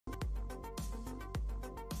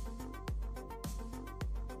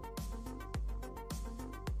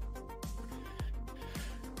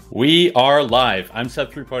We are live. I'm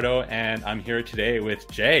Seb 3.0, and I'm here today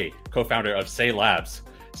with Jay, co-founder of Say Labs.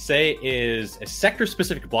 Say is a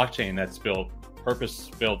sector-specific blockchain that's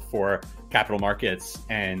purpose-built for capital markets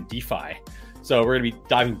and DeFi. So we're going to be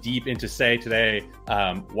diving deep into Say today,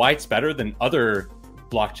 why it's better than other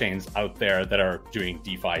blockchains out there that are doing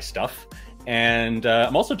DeFi stuff. And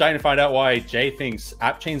I'm also dying to find out why Jay thinks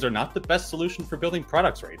app chains are not the best solution for building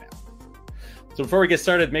products right now. So before we get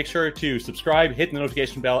started, make sure to subscribe, hit the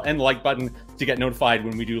notification bell, and the like button to get notified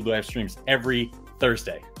when we do live streams every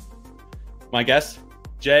Thursday. My guest,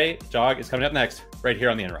 Jay Jog, is coming up next, right here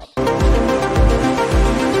on the Interrupt.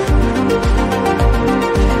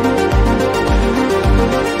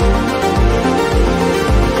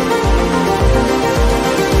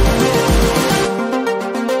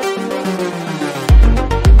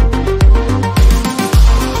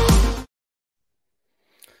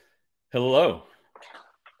 Hello.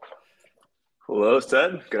 Hello,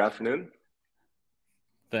 Seb. Good afternoon.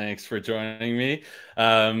 Thanks for joining me.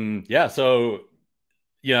 I've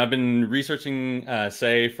been researching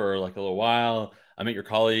Say for like a little while. I met your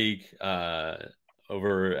colleague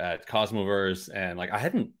over at Cosmoverse, and I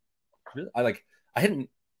hadn't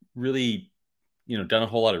really done a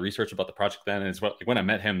whole lot of research about the project then. And it's when I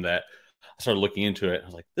met him that I started looking into it. I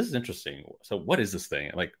was like, this is interesting. So what is this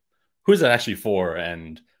thing? Like, who is it actually for?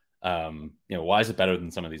 And why is it better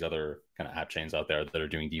than some of these other kind of app chains out there that are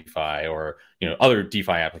doing DeFi or, other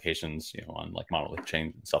DeFi applications, on like monolith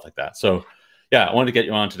chains and stuff like that. So yeah, I wanted to get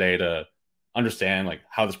you on today to understand like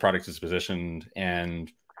how this product is positioned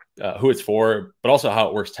and who it's for, but also how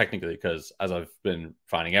it works technically. Because as I've been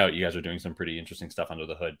finding out, you guys are doing some pretty interesting stuff under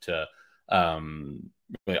the hood to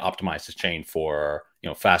really optimize this chain for,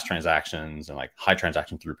 fast transactions and like high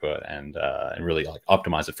transaction throughput and really like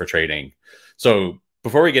optimize it for trading. So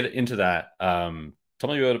before we get into that, tell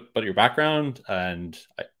me about your background. And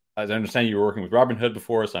as I understand, you were working with Robinhood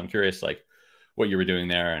before, so I'm curious, like, what you were doing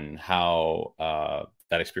there and how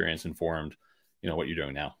that experience informed, what you're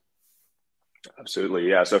doing now. Absolutely,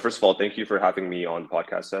 yeah. So first of all, thank you for having me on the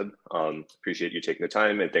podcast, Seb. Appreciate you taking the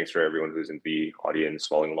time, and thanks for everyone who's in the audience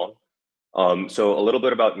following along. So a little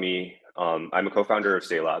bit about me. I'm a co-founder of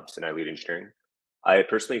Say Labs, and I lead engineering. I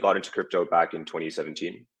personally got into crypto back in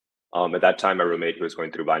 2017. At that time, my roommate was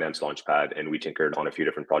going through Binance Launchpad, and we tinkered on a few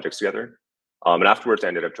different projects together. And afterwards, I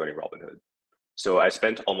ended up joining Robinhood. So I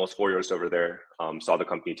spent almost 4 years over there, saw the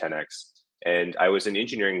company 10x, and I was an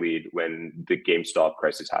engineering lead when the GameStop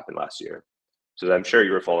crisis happened last year. So as I'm sure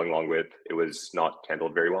you were following along with, it was not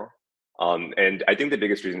handled very well. And I think the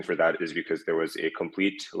biggest reason for that is because there was a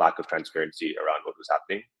complete lack of transparency around what was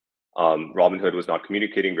happening. Robinhood was not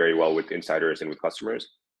communicating very well with insiders and with customers.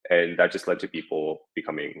 And that just led to people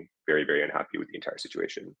becoming very, very unhappy with the entire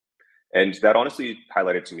situation. And that honestly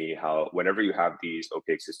highlighted to me how whenever you have these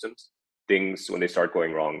opaque systems, things, when they start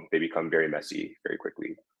going wrong, they become very messy very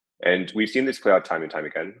quickly. And we've seen this play out time and time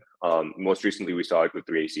again. Most recently, we saw it with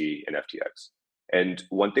 3AC and FTX. And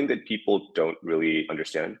one thing that people don't really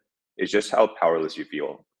understand is just how powerless you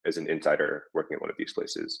feel as an insider working at one of these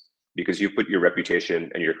places, because you put your reputation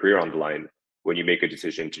and your career on the line when you make a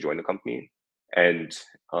decision to join the company. And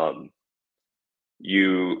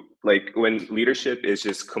when leadership is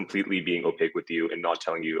just completely being opaque with you and not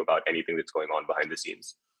telling you about anything that's going on behind the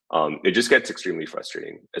scenes, it just gets extremely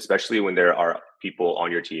frustrating, especially when there are people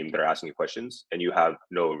on your team that are asking you questions and you have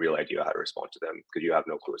no real idea how to respond to them because you have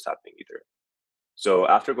no clue what's happening either. So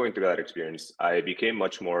after going through that experience, I became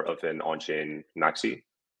much more of an on-chain maxi.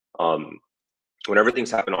 Whenever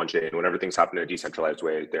things happen on-chain, whenever things happen in a decentralized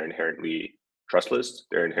way, they're inherently trustless,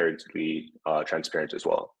 they're inherently transparent as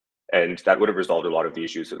well. And that would have resolved a lot of the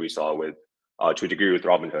issues that we saw with, to a degree with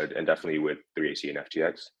Robinhood and definitely with 3AC and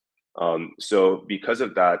FTX. So because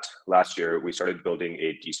of that, last year, we started building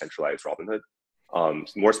a decentralized Robinhood.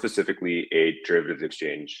 More specifically, a derivatives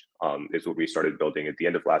exchange is what we started building at the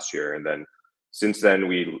end of last year. And then since then,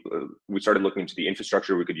 we started looking into the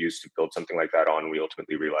infrastructure we could use to build something like that on. We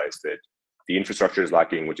ultimately realized that the infrastructure is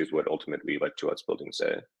lacking, which is what ultimately led to us building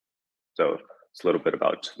Say. So it's a little bit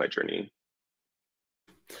about my journey.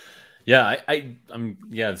 Yeah,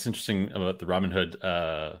 it's interesting about the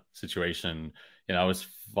Robinhood situation. I was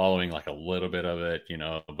following like a little bit of it,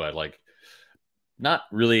 but like not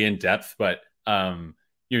really in depth. But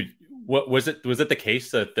what was it? Was it the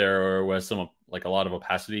case that there was a lot of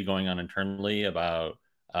opacity going on internally about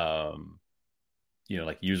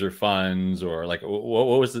like user funds or like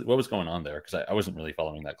what was going on there? Because I wasn't really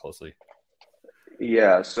following that closely.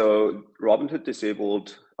 Yeah, so Robinhood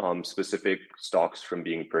disabled specific stocks from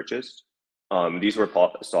being purchased. These were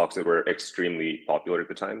stocks that were extremely popular at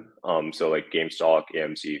the time. So like GameStop,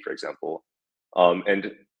 AMC, for example.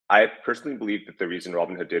 And I personally believe that the reason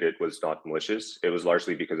Robinhood did it was not malicious. It was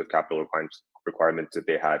largely because of capital requirements that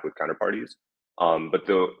they had with counterparties. But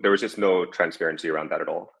there was just no transparency around that at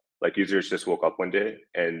all. Like users just woke up one day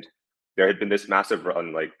and there had been this massive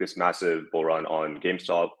run, like this massive bull run on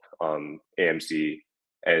GameStop, AMC,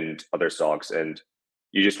 and other stocks, and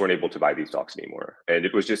you just weren't able to buy these stocks anymore. And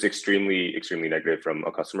it was just extremely, extremely negative from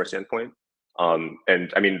a customer standpoint.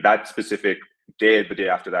 And I mean, that specific day, the day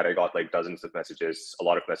after that, I got like dozens of messages, a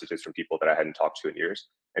lot of messages from people that I hadn't talked to in years.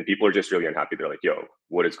 And people are just really unhappy. They're like, yo,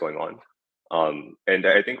 what is going on? And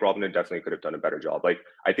I think Robinhood definitely could have done a better job. Like,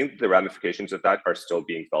 I think the ramifications of that are still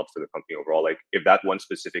being felt for the company overall. Like, if that one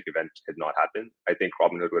specific event had not happened, I think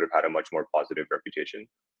Robinhood would have had a much more positive reputation.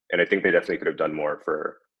 And I think they definitely could have done more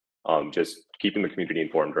for just keeping the community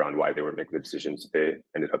informed around why they were making the decisions they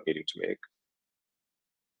ended up needing to make.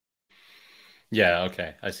 Yeah,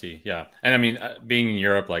 okay, I see. Yeah, and I mean, being in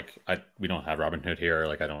Europe, like we don't have Robinhood here.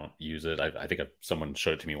 Like I don't use it. I think someone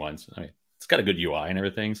showed it to me once. I mean, it's got a good UI and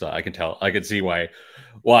everything, so I can tell. I can see why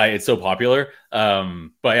it's so popular.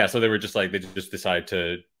 But yeah, so they were just like they just decided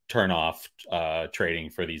to turn off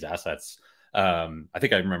trading for these assets. I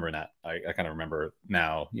think I remember that. I kind of remember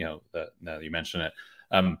now. You know, now that you mention it.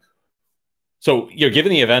 So you know,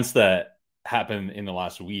 given the events that happened in the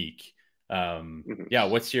last week, yeah,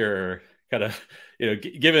 what's your kind of, you know,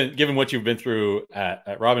 given what you've been through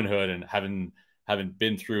at Robinhood and having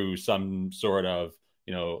been through some sort of,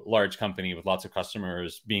 you know, large company with lots of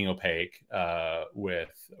customers being opaque with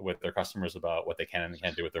their customers about what they can and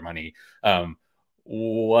can't do with their money.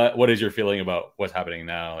 What is your feeling about what's happening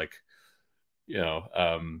now? Like, you know,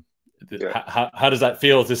 how does that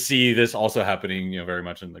feel to see this also happening, you know, very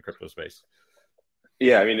much in the crypto space?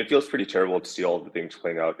 Yeah, I mean, it feels pretty terrible to see all the things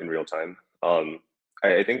playing out in real time.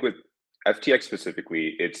 I think with FTX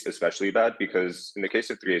specifically, it's especially bad because in the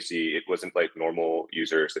case of 3AC, it wasn't like normal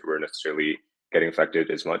users that were necessarily getting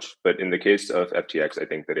affected as much. But in the case of FTX, I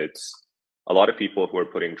think that it's a lot of people who are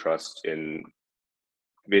putting trust in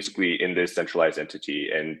basically in this centralized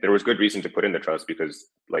entity. And there was good reason to put in the trust because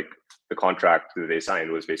like the contract that they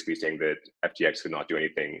signed was basically saying that FTX could not do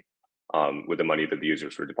anything with the money that the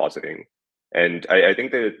users were depositing. And I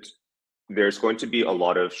think that there's going to be a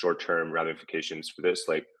lot of short-term ramifications for this.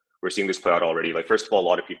 Like we're seeing this play out already. Like first of all, a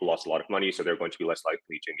lot of people lost a lot of money, so they're going to be less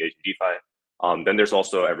likely to engage in DeFi. Then there's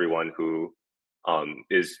also everyone who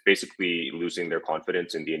is basically losing their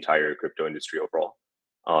confidence in the entire crypto industry overall.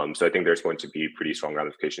 So I think there's going to be pretty strong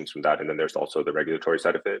ramifications from that. And then there's also the regulatory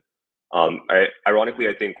side of it. Ironically,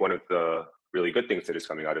 I think one of the really good things that is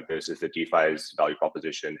coming out of this is that DeFi's value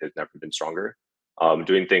proposition has never been stronger.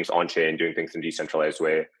 Doing things on chain, doing things in a decentralized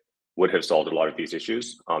way would have solved a lot of these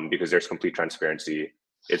issues because there's complete transparency.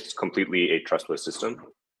 It's completely a trustless system.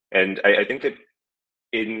 And I think that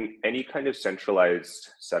in any kind of centralized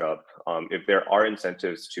setup, if there are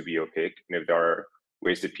incentives to be opaque, and if there are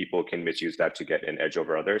ways that people can misuse that to get an edge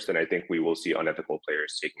over others, then I think we will see unethical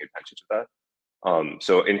players taking advantage of that.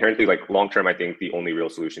 So inherently, like long term, I think the only real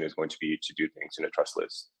solution is going to be to do things in a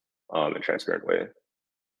trustless and transparent way.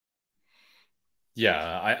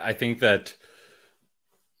 Yeah, I think that,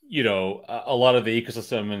 you know, a lot of the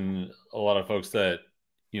ecosystem and a lot of folks that,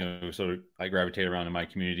 you know, sort of I gravitate around in my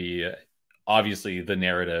community, obviously the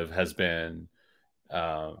narrative has been, you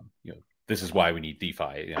know, this is why we need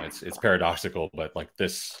DeFi. You know, it's paradoxical, but like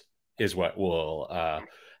this is what will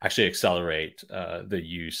actually accelerate the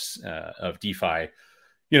use of DeFi.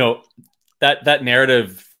 You know, that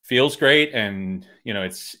narrative feels great, and you know,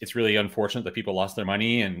 it's really unfortunate that people lost their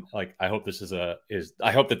money. And like, I hope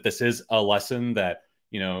I hope that this is a lesson that,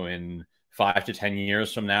 you know, in 5 to 10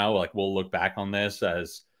 years from now, like we'll look back on this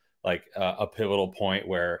as like a pivotal point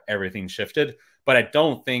where everything shifted. But I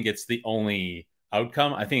don't think it's the only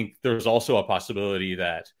outcome. I think there's also a possibility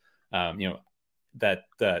that, you know, that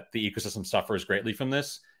the ecosystem suffers greatly from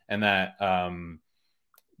this, and that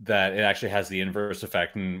that it actually has the inverse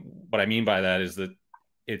effect. And what I mean by that is that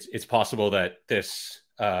it's possible that this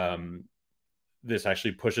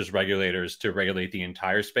actually pushes regulators to regulate the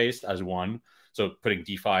entire space as one. So putting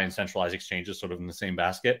DeFi and centralized exchanges sort of in the same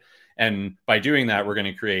basket. And by doing that, we're going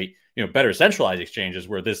to create, you know, better centralized exchanges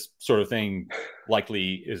where this sort of thing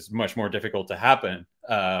likely is much more difficult to happen,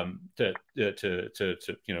 to you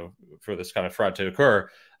know, for this kind of fraud to occur.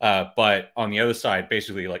 But on the other side,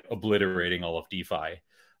 basically like obliterating all of DeFi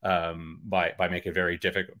by making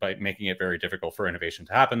it very difficult for innovation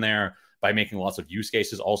to happen there, by making lots of use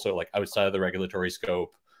cases also like outside of the regulatory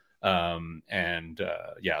scope.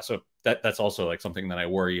 Yeah, so that's also like something that I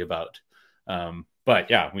worry about. But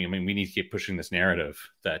yeah, I mean, we need to keep pushing this narrative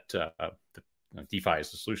that DeFi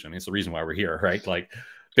is the solution. I mean, it's the reason why we're here, right? Like,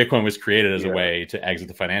 Bitcoin was created as a Yeah. way to exit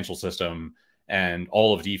the financial system, and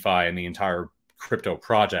all of DeFi and the entire crypto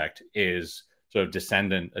project is sort of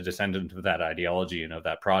a descendant of that ideology and of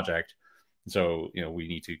that project. So, we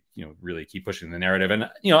need to, really keep pushing the narrative. And,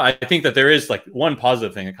 I think that there is like one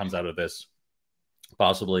positive thing that comes out of this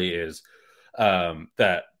possibly is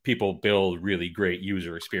that people build really great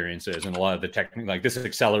user experiences, and a lot of the technical, like this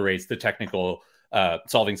accelerates the technical,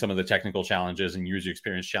 solving some of the technical challenges and user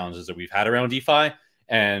experience challenges that we've had around DeFi,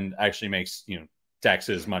 and actually makes,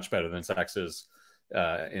 DEXs much better than CEXs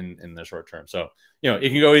in the short term. So, it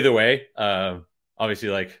can go either way. Obviously,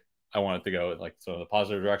 like I want it to go like sort of the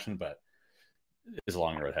positive direction, but it's a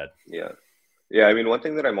long road ahead. Yeah. Yeah, I mean, one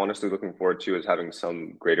thing that I'm honestly looking forward to is having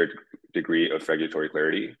some greater degree of regulatory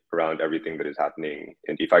clarity around everything that is happening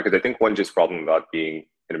in DeFi. Because I think one just problem about being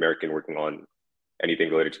an American working on anything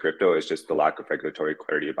related to crypto is just the lack of regulatory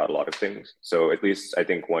clarity about a lot of things. So at least I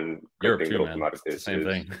think one good Europe thing too, that'll come man. out of It's the this same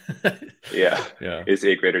is, thing. yeah, Yeah. is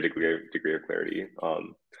a greater degree of clarity.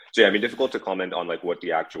 So yeah, I mean, difficult to comment on like what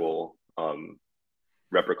the actual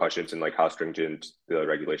repercussions and like how stringent the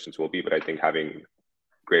regulations will be, but I think having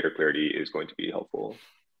greater clarity is going to be helpful.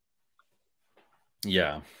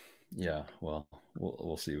 Yeah. Yeah. Well,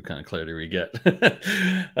 we'll see what kind of clarity we get.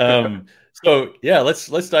 So yeah,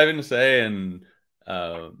 let's dive into Say. And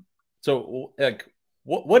so like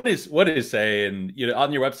what is Say? And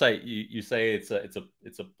on your website you say it's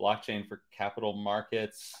a blockchain for capital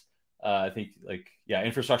markets. I think like, yeah,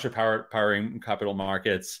 infrastructure powering capital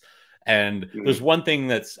markets. And there's Mhm. one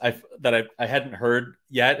thing I hadn't heard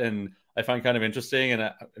yet, and I find kind of interesting, and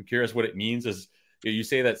I'm curious what it means. Is you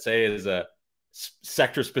say that Say is a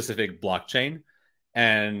sector specific blockchain,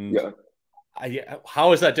 and Yeah,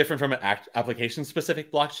 how is that different from an application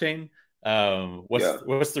specific blockchain? yeah.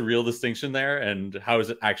 What's the real distinction there, and how does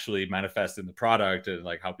it actually manifest in the product, and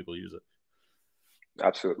like how people use it?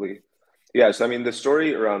 Absolutely. Yeah, so I mean, the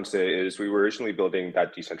story around Say is we were originally building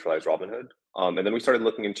that decentralized Robinhood, and then we started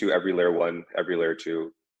looking into every layer one, every layer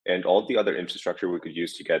two, and all the other infrastructure we could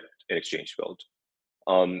use to get an exchange built.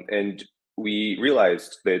 And we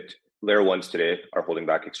realized that layer ones today are holding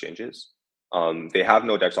back exchanges. They have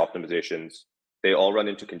no DEX optimizations. They all run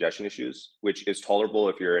into congestion issues, which is tolerable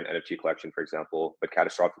if you're an NFT collection, for example, but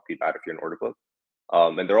catastrophically bad if you're an order book.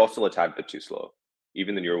 And they're also a tad bit too slow,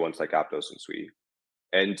 even the newer ones like Aptos and Sui.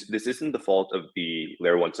 And this isn't the fault of the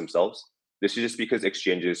layer ones themselves. This is just because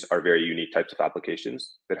exchanges are very unique types of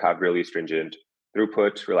applications that have really stringent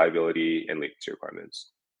throughput, reliability, and latency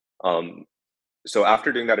requirements. Um, so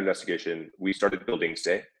after doing that investigation, we started building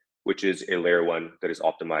Say, which is a layer one that is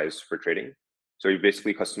optimized for trading. So we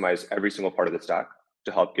basically customize every single part of the stack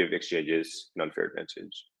to help give exchanges an unfair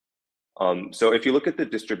advantage. So if you look at the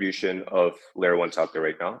distribution of layer ones out there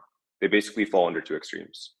right now, they basically fall under two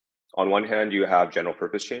extremes. On one hand, you have general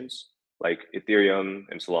purpose chains like Ethereum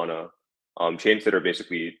and Solana, chains that are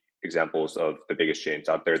basically examples of the biggest chains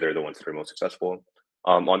out there. They're the ones that are most successful.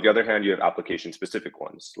 On the other hand, you have application specific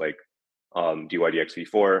ones like DYDX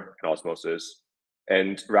v4 and Osmosis.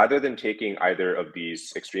 And rather than taking either of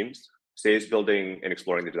these extremes, Say is building and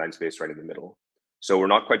exploring the design space right in the middle. So we're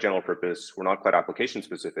not quite general purpose, we're not quite application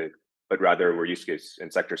specific, but rather we're use case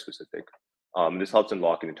and sector specific. This helps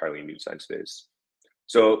unlock an entirely new design space.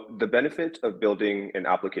 So the benefit of building an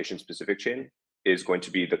application specific chain is going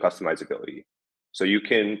to be the customizability. So you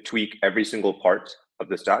can tweak every single part of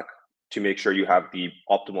the stack to make sure you have the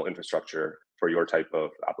optimal infrastructure for your type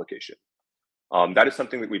of application. That is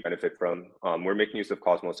something that we benefit from. We're making use of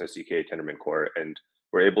Cosmos SDK, Tendermint Core, and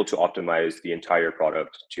we're able to optimize the entire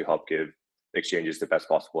product to help give exchanges the best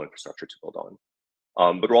possible infrastructure to build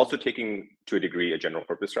on. But we're also taking, to a degree, a general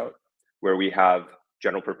purpose route where we have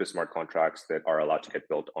general purpose smart contracts that are allowed to get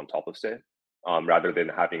built on top of Say, rather than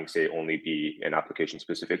having Say only be an application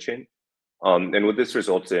specific chain. And what this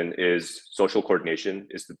results in is social coordination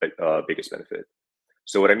is the biggest benefit.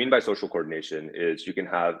 So what I mean by social coordination is you can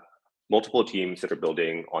have multiple teams that are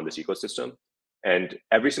building on this ecosystem, and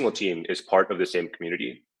every single team is part of the same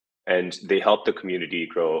community, and they help the community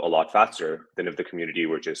grow a lot faster than if the community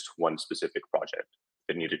were just one specific project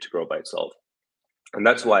that needed to grow by itself. And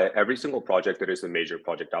that's why every single project that is a major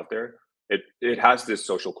project out there, it has this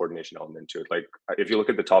social coordination element to it. Like if you look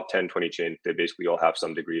at the top 10, 20 chains, they basically all have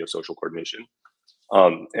some degree of social coordination.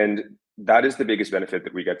 And that is the biggest benefit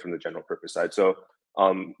that we get from the general purpose side. So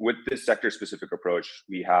with this sector specific approach,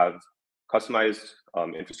 we have customized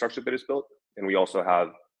infrastructure that is built, and we also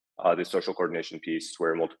have this social coordination piece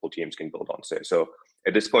where multiple teams can build on Say. So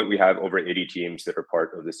at this point, we have over 80 teams that are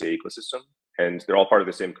part of the Say ecosystem, and they're all part of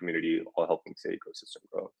the same community, all helping Say ecosystem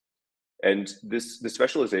grow. And this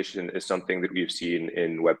specialization is something that we've seen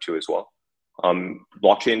in Web 2 as well.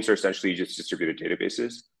 Blockchains are essentially just distributed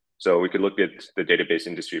databases. So we could look at the database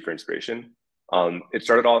industry for inspiration. It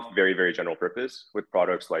started off very, very general purpose with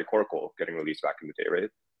products like Oracle getting released back in the day, right?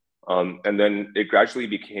 And then it gradually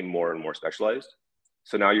became more and more specialized.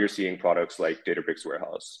 So now you're seeing products like Databricks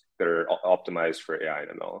Warehouse that are optimized for AI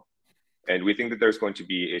and ML. And we think that there's going to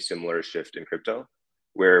be a similar shift in crypto,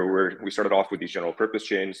 where we started off with these general purpose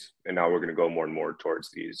chains, and now we're going to go more and more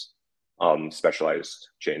towards these specialized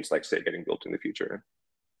chains, like say getting built in the future.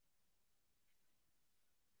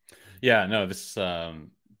 Yeah, no, this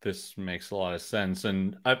makes a lot of sense,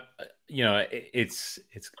 and it's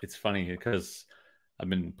funny because I've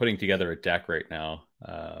been putting together a deck right now,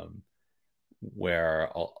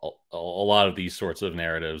 where a lot of these sorts of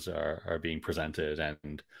narratives are being presented,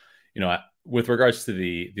 and with regards to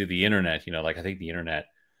the internet, like I think the internet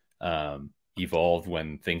evolved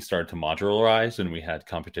when things started to modularize and we had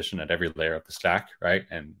competition at every layer of the stack, right?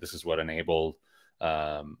 And this is what enabled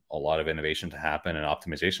a lot of innovation to happen and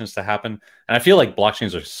optimizations to happen. And I feel like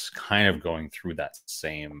blockchains are kind of going through that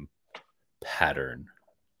same pattern,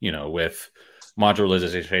 with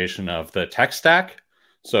modularization of the tech stack.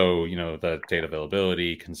 So, the data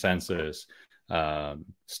availability, consensus,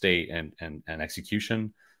 state, and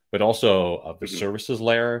execution, but also of the services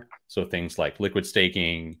layer. So things like liquid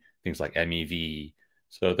staking, things like MEV.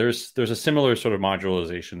 So there's a similar sort of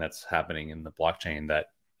modularization that's happening in the blockchain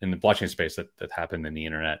space that happened in the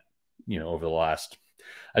internet, over the last,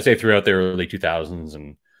 I'd say throughout the early 2000s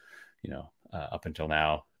and, up until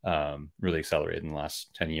now, really accelerated in the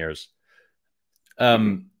last 10 years.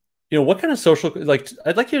 What kind of social, like,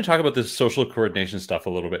 I'd like you to talk about this social coordination stuff a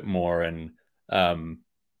little bit more. And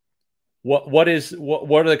what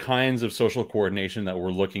are the kinds of social coordination that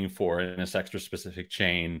we're looking for in a sector specific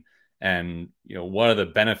chain? And, what are the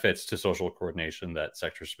benefits to social coordination that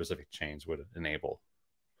sector specific chains would enable?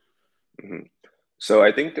 Mm-hmm. So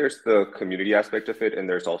I think there's the community aspect of it, and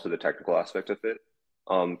there's also the technical aspect of it.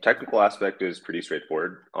 Technical aspect is pretty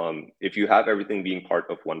straightforward. If you have everything being part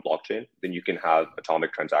of one blockchain, then you can have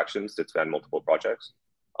atomic transactions that span multiple projects.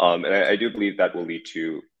 And I do believe that will lead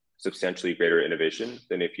to substantially greater innovation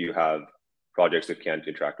than if you have projects that can't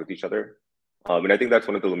interact with each other. And I think that's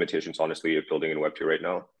one of the limitations, honestly, of building in Web2 right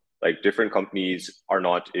now. Like different companies are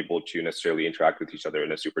not able to necessarily interact with each other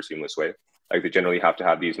in a super seamless way. Like they generally have to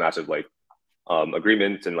have these massive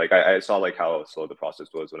agreements, and like I saw like how slow the process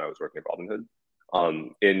was when I was working at Robinhood.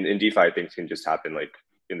 In DeFi, things can just happen like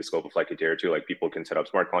in the scope of like a day or two. Like people can set up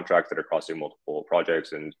smart contracts that are crossing multiple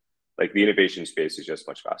projects, and like the innovation space is just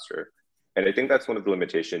much faster. And I think that's one of the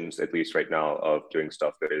limitations, at least right now, of doing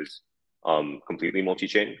stuff that is completely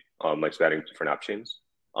multi-chain, like spanning different app chains.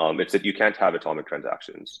 It's that you can't have atomic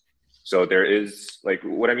transactions. So there is like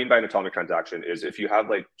what I mean by an atomic transaction is if you have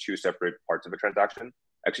like two separate parts of a transaction,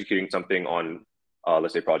 executing something on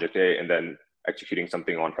let's say project A and then executing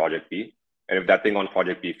something on project B. And if that thing on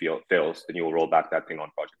project B fails, then you will roll back that thing on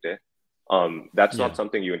project A. That's not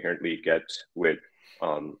something you inherently get with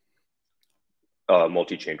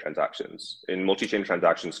multi-chain transactions. In multi-chain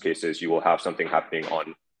transactions cases, you will have something happening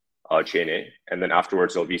on chain A, and then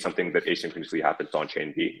afterwards there'll be something that asynchronously happens on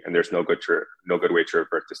chain B, and there's no good way to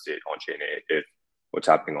revert the state on chain A if what's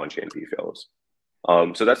happening on chain B fails.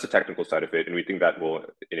 So that's the technical side of it, and we think that will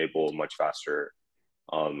enable much faster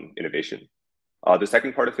innovation. The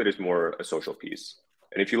second part of it is more a social piece.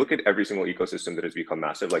 And if you look at every single ecosystem that has become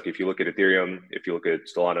massive, like if you look at Ethereum, if you look at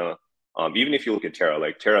Solana, even if you look at Terra,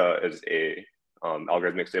 like Terra is a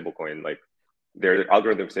algorithmic stablecoin, like their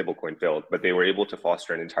algorithmic stablecoin failed, but they were able to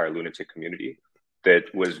foster an entire lunatic community that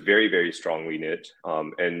was very, very strongly knit.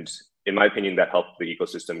 And in my opinion, that helped the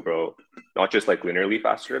ecosystem grow, not just like linearly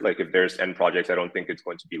faster. Like if there's end projects, I don't think it's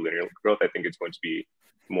going to be linear growth. I think it's going to be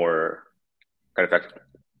more kind of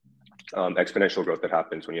exponential growth that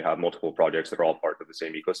happens when you have multiple projects that are all part of the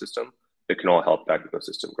same ecosystem that can all help that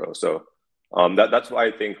ecosystem grow. So that's why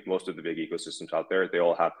I think most of the big ecosystems out there, they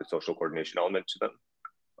all have the social coordination element to them.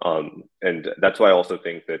 And that's why I also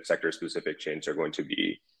think that sector-specific chains are going to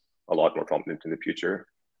be a lot more prominent in the future.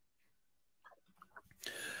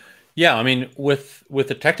 Yeah, I mean, with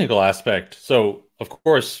the technical aspect, so of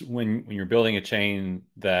course, when you're building a chain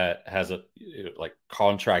that has like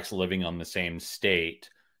contracts living on the same state,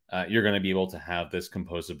 you're going to be able to have this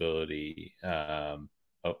composability.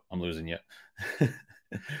 Oh, I'm losing you.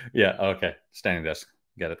 Yeah. Okay. Standing desk.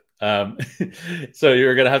 Get it. So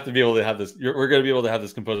you're going to have to be able to have this. We're going to be able to have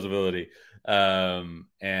this composability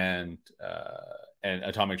and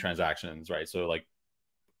atomic transactions, right? So like,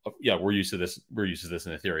 yeah, we're used to this. We're used to this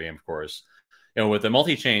in Ethereum, of course. With a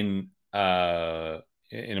multi-chain in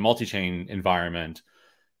a multi-chain environment,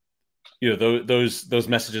 those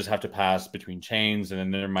messages have to pass between chains, and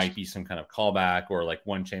then there might be some kind of callback, or like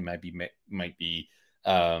one chain might be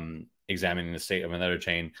examining the state of another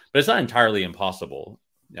chain, but it's not entirely impossible.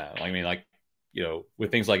 Yeah, I mean, like,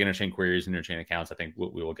 with things like interchain queries, interchain accounts, I think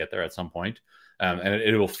we will get there at some point, and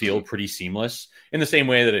it will feel pretty seamless in the same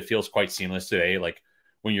way that it feels quite seamless today. Like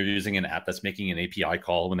when you're using an app that's making an API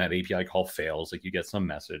call, when that API call fails, like you get some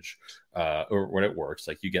message, or when it works,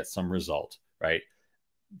 like you get some result, right?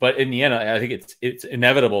 But in the end, I think it's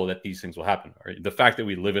inevitable that these things will happen. Right? The fact that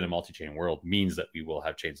we live in a multi-chain world means that we will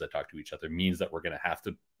have chains that talk to each other, means that we're going to have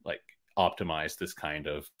to like optimize this kind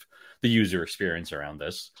of the user experience around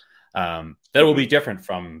this. That will be different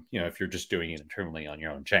from, if you're just doing it internally on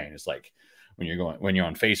your own chain. It's like when you're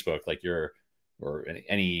on Facebook, like or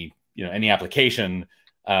any application,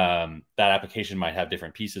 that application might have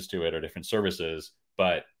different pieces to it or different services,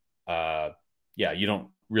 but you don't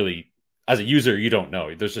really, as a user, you don't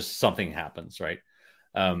know. There's just something happens, right?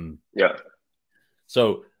 Yeah.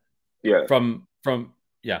 So Yeah. from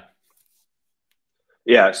yeah.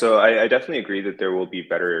 Yeah, so I definitely agree that there will be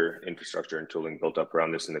better infrastructure and tooling built up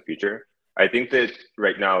around this in the future. I think that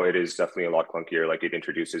right now it is definitely a lot clunkier. Like it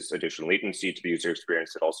introduces additional latency to the user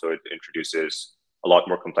experience. It introduces a lot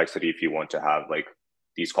more complexity if you want to have like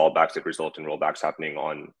these callbacks that result in rollbacks happening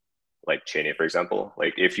on like Chain8, for example.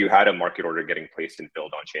 Like if you had a market order getting placed and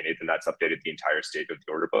filled on Chain8, then that's updated the entire state of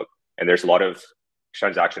the order book. And there's a lot of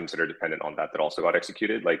transactions that are dependent on that also got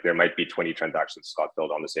executed. Like there might be 20 transactions got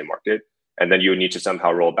filled on the same market. And then you would need to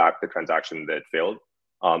somehow roll back the transaction that failed.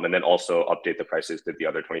 And then also update the prices that the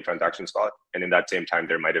other 20 transactions got. And in that same time,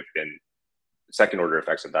 there might have been second order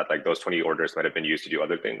effects of that. Like those 20 orders might have been used to do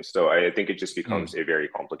other things. So I think it just becomes a very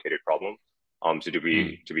complicated problem to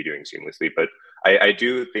be doing seamlessly. But I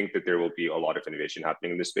do think that there will be a lot of innovation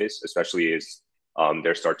happening in this space, especially as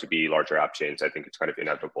there start to be larger app chains. I think it's kind of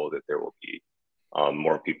inevitable that there will be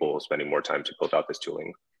more people spending more time to build out this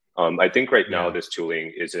tooling. I think right now this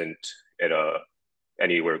tooling isn't at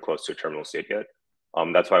anywhere close to a terminal state yet.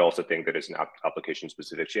 That's why I also think that it's an application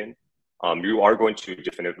specific chain. You are going to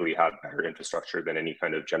definitively have better infrastructure than any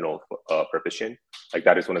kind of general purpose chain. Like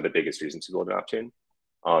that is one of the biggest reasons to build an app chain.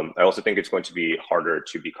 I also think it's going to be harder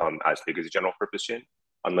to become as big as a general purpose chain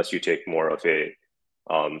unless you take more of a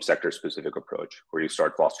sector specific approach where you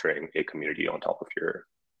start fostering a community on top of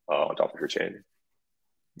your chain.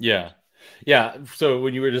 Yeah. So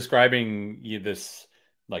when you were describing this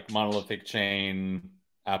like monolithic chain,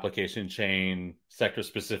 application chain, sector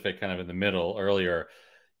specific kind of in the middle earlier,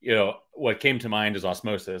 what came to mind is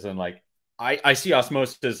Osmosis. And like, I see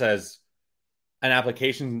Osmosis as an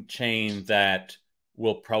application chain that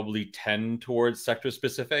will probably tend towards sector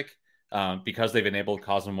specific because they've enabled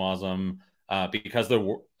CosmWasm, because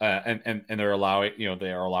they're and they're allowing,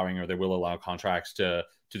 they are allowing, or they will allow contracts to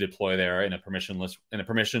deploy there in a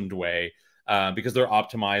permissioned way, because they're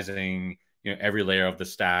optimizing every layer of the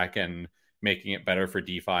stack and making it better for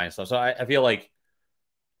DeFi and stuff. So I feel like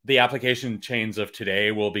the application chains of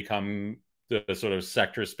today will become the sort of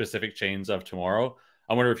sector specific chains of tomorrow.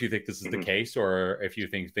 I wonder if you think this is the case, or if you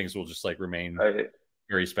think things will just like remain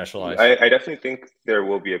very specialized. I definitely think there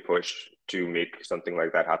will be a push to make something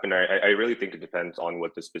like that happen. I really think it depends on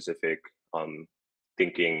what the specific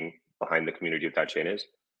thinking behind the community of that chain is.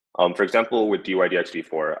 For example, with DYDX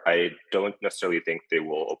v4, I don't necessarily think they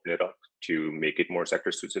will open it up to make it more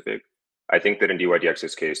sector specific. I think that in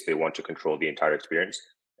DYDX's case, they want to control the entire experience,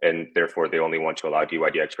 and therefore they only want to allow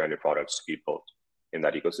DYDX branded products to be built in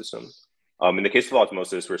that ecosystem. In the case of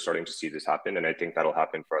Osmosis, we're starting to see this happen, and I think that'll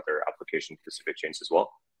happen for other application-specific chains as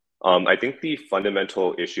well. I think the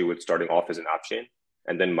fundamental issue with starting off as an app chain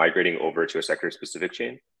and then migrating over to a sector-specific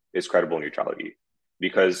chain is credible neutrality.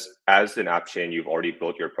 Because as an app chain, you've already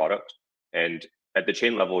built your product, and at the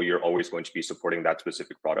chain level, you're always going to be supporting that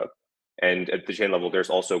specific product. And at the chain level, there's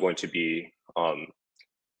also going to be,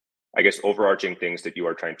 I guess, overarching things that you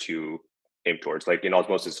are trying to aim towards. Like in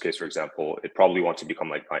Osmosis' case, for example, it probably wants to become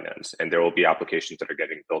like Binance, and there will be applications that are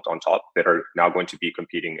getting built on top that are now going to be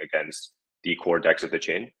competing against the core DEX of the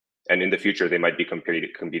chain. And in the future, they might be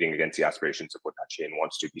competing against the aspirations of what that chain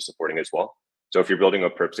wants to be supporting as well. So if you're building a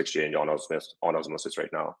perps exchange on Osmosis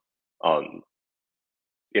right now,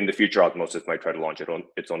 in the future, Osmosis might try to launch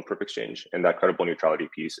its own perp exchange, and that credible neutrality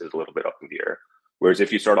piece is a little bit up in the air. Whereas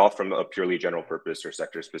if you start off from a purely general purpose or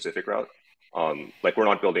sector specific route, like we're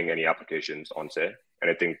not building any applications on Say, and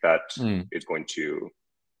I think that is going to,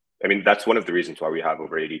 I mean, that's one of the reasons why we have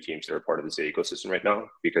over 80 teams that are part of the Say ecosystem right now,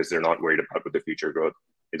 because they're not worried about what the future growth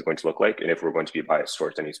is going to look like, and if we're going to be biased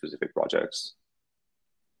towards any specific projects.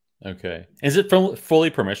 Okay. Is it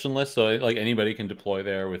fully permissionless? So like anybody can deploy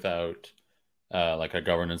there without like a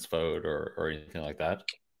governance vote or anything like that?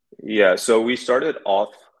 Yeah, so we started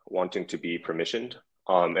off wanting to be permissioned,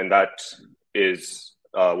 and that is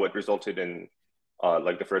what resulted in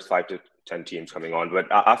like the first 5 to 10 teams coming on.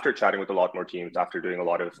 But after chatting with a lot more teams, after doing a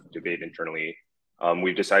lot of debate internally,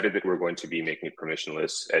 we've decided that we're going to be making it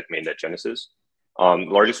permissionless at mainnet Genesis.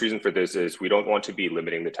 Largest reason for this is we don't want to be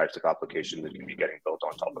limiting the types of applications that can be getting built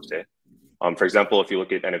on top of Say. For example, if you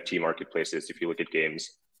look at NFT marketplaces, if you look at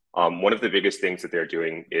games, one of the biggest things that they're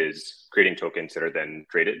doing is creating tokens that are then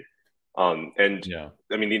traded. And Yeah.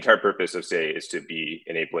 I mean, the entire purpose of Say is to be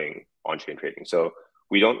enabling on-chain trading. So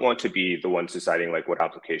we don't want to be the ones deciding like what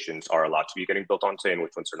applications are allowed to be getting built on Say and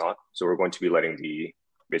which ones are not. So we're going to be letting the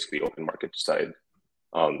basically open market decide.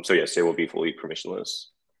 So yes, Say will be fully permissionless.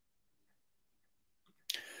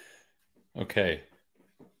 Okay.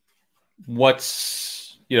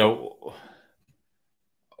 What's you know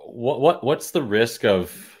what's the risk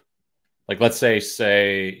of, like, let's say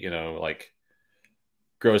like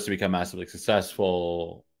grows to become massively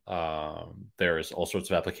successful. There's all sorts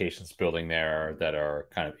of applications building there that are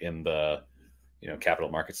kind of in the capital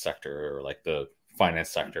market sector or like the finance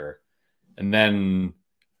sector, and then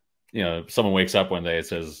someone wakes up one day and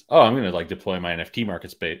says, "Oh, I'm going to like deploy my NFT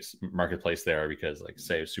marketplace there because like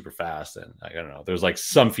say it's super fast and I don't know. There's like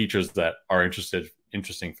some features that are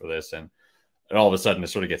interesting for this, and all of a sudden it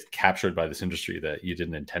sort of gets captured by this industry that you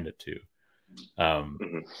didn't intend it to."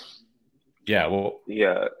 Mhm. Yeah, well,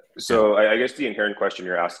 Yeah. yeah. So I guess the inherent question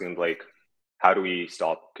you're asking, like, how do we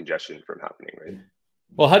stop congestion from happening, right?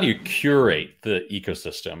 Well, how do you curate the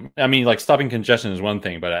ecosystem? I mean, like stopping congestion is one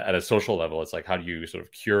thing, but at a social level, it's like how do you sort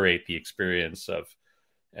of curate the experience of,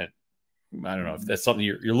 and I don't know if that's something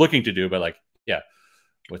you're looking to do, but like, yeah,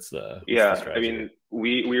 what's the Yeah, I strategy mean, here?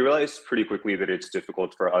 we realized pretty quickly that it's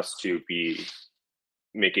difficult for us to be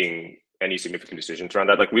making any significant decisions around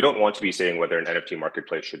that. Like, we don't want to be saying whether an NFT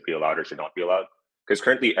marketplace should be allowed or should not be allowed, because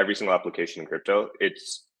currently every single application in crypto,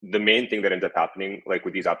 it's the main thing that ends up happening. Like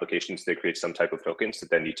with these applications, they create some type of tokens that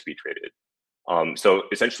then need to be traded. So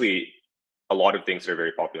essentially, a lot of things that are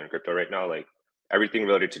very popular in crypto right now, like everything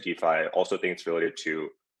related to DeFi, also things related to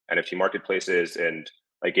NFT marketplaces, and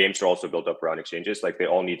like games are also built up around exchanges. Like they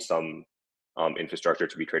all need some infrastructure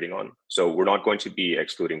to be trading on. So we're not going to be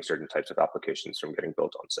excluding certain types of applications from getting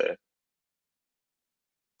built on, say.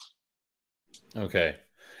 Okay.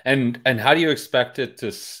 And how do you expect it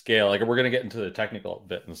to scale? Like we're going to get into the technical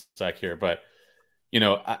bit in a sec here, but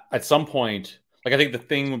at some point, like I think the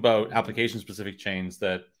thing about application specific chains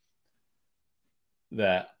that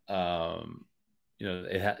that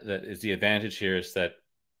is the advantage here is that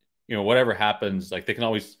whatever happens, like they can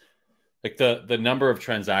always, like the number of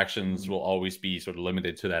transactions will always be sort of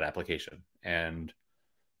limited to that application, and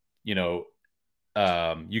you know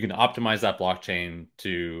you can optimize that blockchain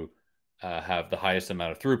to have the highest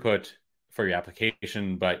amount of throughput for your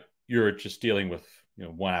application, but you're just dealing with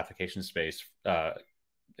one application space,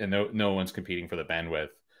 and no one's competing for the bandwidth.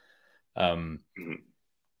 Um, Mhm.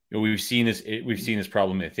 we've seen this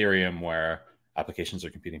problem in Ethereum where applications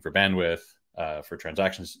are competing for bandwidth, for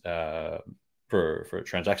transactions, for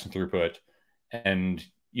transaction throughput, and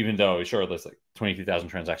even though sure there's like 22,000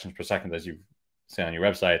 transactions per second as you say on your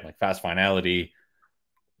website, like fast finality,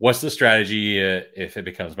 what's the strategy if it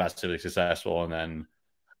becomes massively successful and then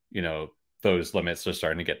you know those limits are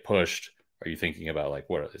starting to get pushed? Are you thinking about like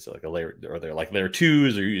what is it, like a layer? Are there like layer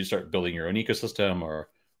twos, or you start building your own ecosystem, or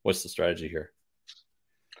what's the strategy here?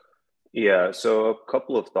 Yeah, so a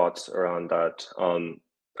couple of thoughts around that.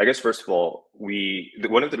 I guess first of all,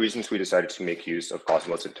 one of the reasons we decided to make use of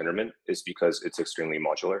Cosmos and Tendermint is because it's extremely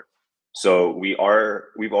modular. So we've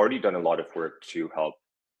already done a lot of work to help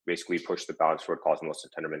basically push the bounds for what Cosmos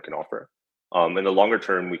and Tendermint can offer. In the longer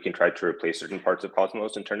term, we can try to replace certain parts of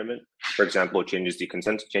Cosmos and Tendermint. For example, changing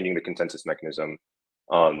the consensus mechanism,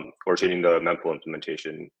 or changing the mempool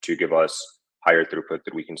implementation to give us higher throughput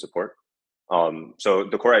that we can support. So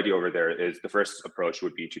the core idea over there is the first approach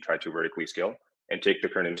would be to try to vertically scale and take the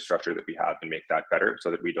current infrastructure that we have and make that better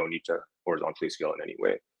so that we don't need to horizontally scale in any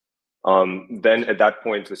way. Then at that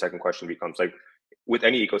point, the second question becomes like, with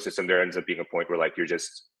any ecosystem, there ends up being a point where like you're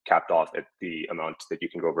just capped off at the amount that you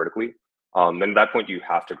can go vertically. Then at that point, you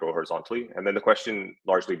have to grow horizontally. And then the question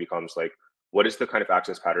largely becomes like, what is the kind of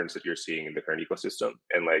access patterns that you're seeing in the current ecosystem?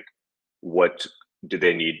 And like, what do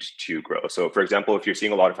they need to grow? So for example, if you're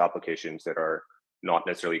seeing a lot of applications that are not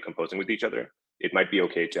necessarily composing with each other, it might be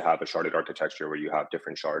okay to have a sharded architecture where you have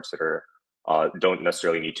different shards that are don't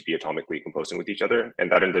necessarily need to be atomically composing with each other.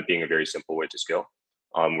 And that ends up being a very simple way to scale,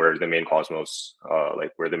 where the main Cosmos,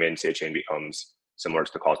 like where the main Say chain becomes similar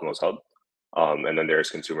to the Cosmos hub. And then there's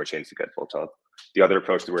consumer chains to get built up. The other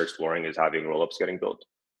approach that we're exploring is having rollups getting built.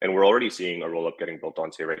 And we're already seeing a rollup getting built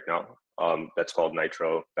on Say right now. That's called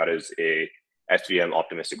Nitro. That is a SVM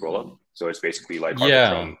optimistic rollup. So it's basically like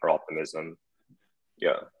Yeah. Arbitrum or Optimism.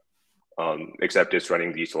 Yeah. Except it's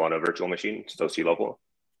running the Solana virtual machine, so C level.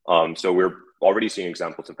 So we're already seeing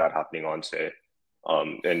examples of that happening on Say.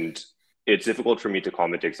 And it's difficult for me to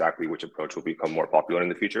comment exactly which approach will become more popular in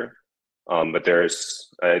the future. But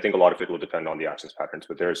I think a lot of it will depend on the access patterns,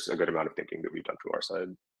 but there's a good amount of thinking that we've done from our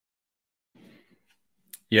side.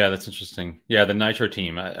 Yeah, that's interesting. Yeah, the Nitro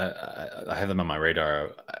team, I have them on my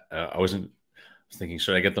radar. I was thinking,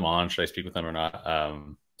 should I get them on? Should I speak with them or not?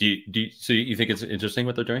 So you think it's interesting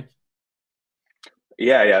what they're doing?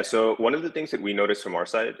 Yeah. So one of the things that we noticed from our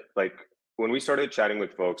side, like when we started chatting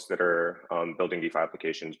with folks that are building DeFi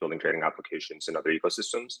applications, building trading applications and other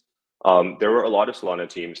ecosystems, there were a lot of Solana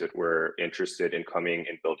teams that were interested in coming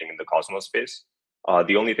and building in the Cosmos space.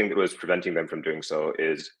 The only thing that was preventing them from doing so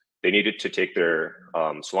is they needed to take their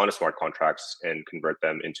Solana smart contracts and convert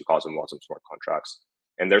them into Cosmos smart contracts.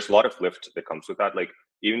 And there's a lot of lift that comes with that. Like,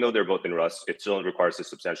 even though they're both in Rust, it still requires a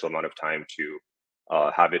substantial amount of time to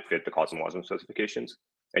have it fit the Cosmos specifications.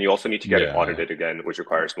 And you also need to get it Yeah. audited again, which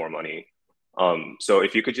requires more money. So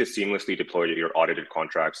if you could just seamlessly deploy your audited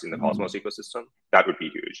contracts in the Cosmos ecosystem, that would be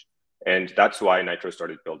huge. And that's why Nitro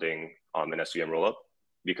started building an SVM rollup,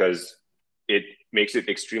 because it makes it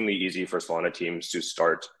extremely easy for Solana teams to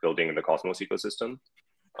start building in the Cosmos ecosystem.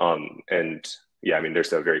 And yeah, I mean,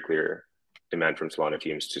 there's a very clear demand from Solana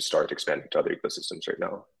teams to start expanding to other ecosystems right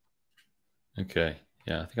now. Okay.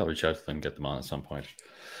 Yeah, I think I'll reach out to them and get them on at some point.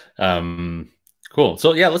 Cool.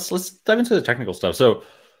 So yeah, let's dive into the technical stuff. So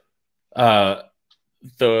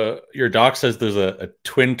your doc says there's a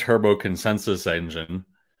twin turbo consensus engine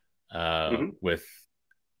with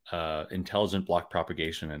intelligent block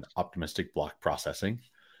propagation and optimistic block processing.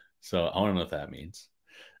 So I want to know what that means.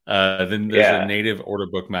 Then there's a native order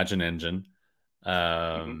book matching engine.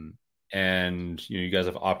 And you guys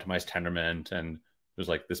have optimized Tendermint, and there's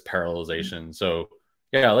like this parallelization. So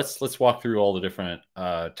yeah, let's walk through all the different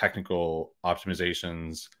technical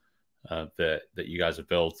optimizations that you guys have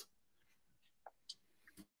built.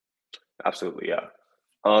 Absolutely, yeah.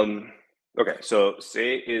 Okay, so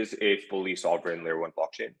Say is a fully sovereign layer one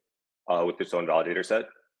blockchain with its own validator set.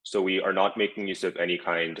 So we are not making use of any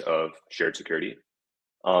kind of shared security.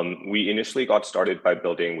 We initially got started by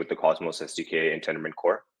building with the Cosmos SDK and Tendermint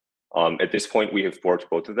Core. At this point, we have forked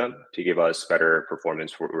both of them to give us better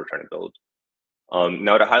performance for what we're trying to build.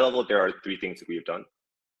 Now, at a high level, there are three things that we have done.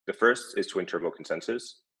 The first is Twin Turbo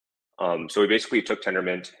Consensus. So we basically took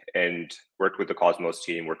Tendermint and worked with the Cosmos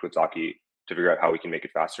team, worked with Zaki to figure out how we can make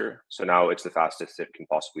it faster. So now it's the fastest it can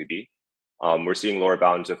possibly be. We're seeing lower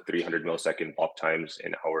bounds of 300 millisecond block times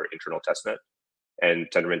in our internal testnet, and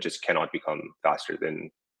Tendermint just cannot become faster than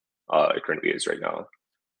it currently is right now.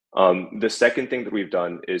 The second thing that we've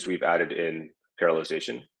done is we've added in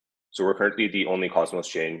parallelization. So we're currently the only Cosmos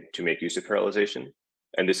chain to make use of parallelization,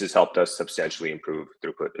 and this has helped us substantially improve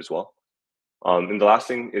throughput as well. And the last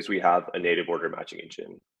thing is we have a native order matching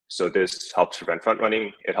engine. So this helps prevent front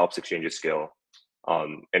running. It helps exchanges scale.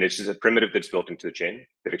 And it's just a primitive that's built into the chain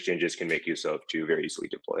that exchanges can make use of to very easily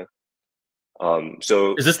deploy.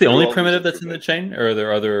 So is this the only primitive that's in the chain, or are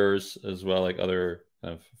there others as well, like other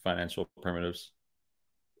kind of financial primitives?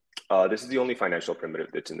 This is the only financial primitive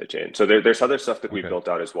that's in the chain. So there's other stuff that we've built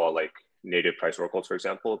out as well, like native price oracles, for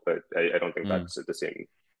example, but I don't think that's at the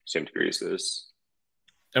same degree as this.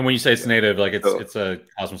 And when you say it's native, like it's a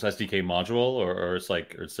Cosmos SDK module, or it's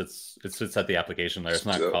like it sits at the application layer. It's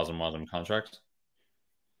not Cosmos contracts.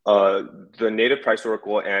 The native price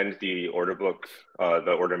oracle and the order book,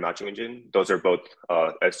 the order matching engine, those are both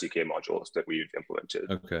SDK modules that we've implemented.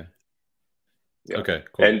 Okay. Yeah. Okay,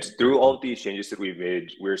 cool. And through all of these changes that we've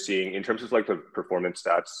made, we're seeing, in terms of like the performance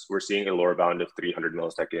stats, we're seeing a lower bound of 300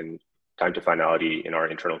 millisecond time to finality in our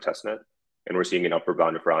internal testnet. And we're seeing an upper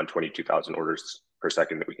bound of around 22,000 orders per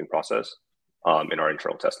second that we can process in our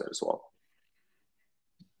internal testnet as well.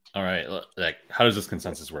 All right. Like, how does this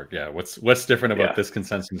consensus work? Yeah. What's different about this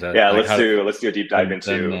consensus? Yeah. Like let's do a deep dive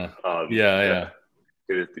into. A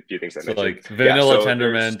few things I mentioned. Like vanilla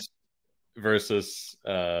Tendermint versus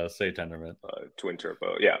say Tendermint. Twin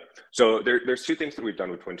Turbo. Yeah. So there's two things that we've done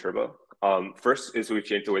with Twin Turbo. First is we've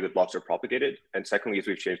changed the way that blocks are propagated, and secondly is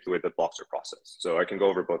we've changed the way that blocks are processed. So I can go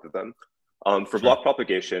over both of them. For block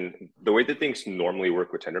propagation, the way that things normally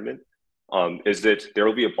work with Tendermint is that there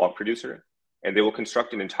will be a block producer, and they will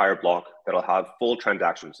construct an entire block that'll have full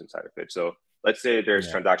transactions inside of it. So let's say there's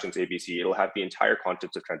transactions ABC, it'll have the entire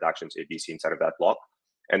contents of transactions ABC inside of that block.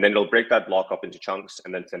 And then it'll break that block up into chunks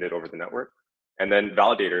and then send it over the network. And then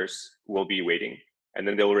validators will be waiting, and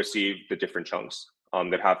then they'll receive the different chunks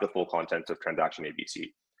that have the full contents of transaction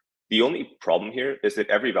ABC. The only problem here is that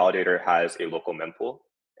every validator has a local mempool.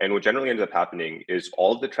 And what generally ends up happening is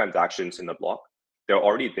all of the transactions in the block, they're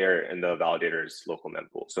already there in the validator's local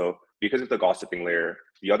mempool. So because of the gossiping layer,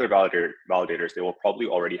 the other validators, they will probably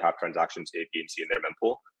already have transactions A, B, and C in their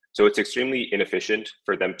mempool. So it's extremely inefficient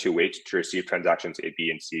for them to wait to receive transactions A, B,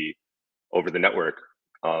 and C over the network,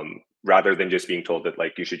 rather than just being told that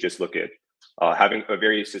like you should just look at having a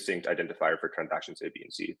very succinct identifier for transactions A, B,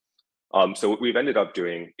 and C. So what we've ended up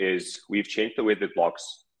doing is we've changed the way that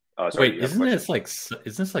blocks. Sorry, Wait, you have a question?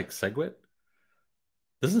 isn't this like SegWit?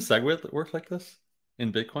 Doesn't SegWit work like this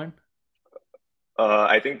in Bitcoin?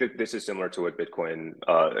 I think that this is similar to what Bitcoin,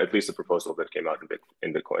 at least the proposal that came out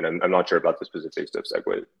in Bitcoin. I'm not sure about the specifics of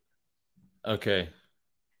SegWit. Okay.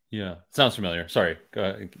 Yeah. Sounds familiar. Sorry.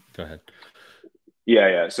 Go ahead.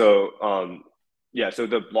 Yeah. So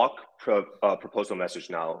the block proposal message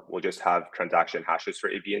now will just have transaction hashes for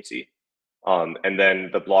A, B, and C. And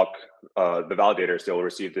then the validators, they will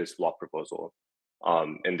receive this block proposal.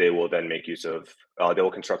 And they will then make use of, they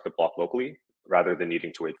will construct the block locally rather than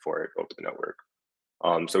needing to wait for it over the network.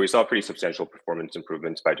 So we saw pretty substantial performance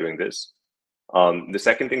improvements by doing this. The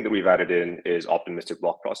second thing that we've added in is optimistic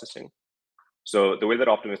block processing. So the way that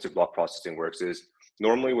optimistic block processing works is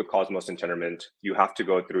normally with Cosmos and Tendermint, you have to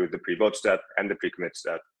go through the pre-vote step and the pre-commit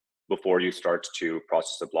step before you start to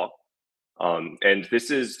process a block. And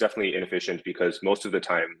this is definitely inefficient because most of the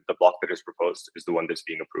time, the block that is proposed is the one that's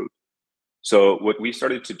being approved. So what we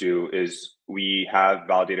started to do is we have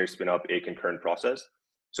validators spin up a concurrent process.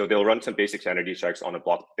 So they'll run some basic sanity checks on a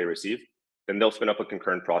block that they receive. Then they'll spin up a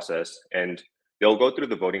concurrent process and they'll go through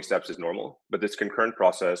the voting steps as normal. But this concurrent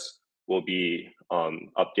process will be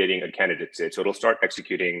updating a candidate state. So it'll start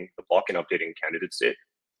executing the block and updating candidate state.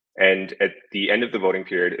 And at the end of the voting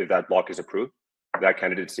period, if that block is approved, that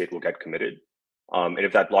candidate state will get committed. And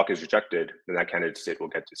if that block is rejected, then that candidate state will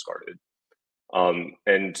get discarded.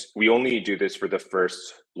 And we only do this for the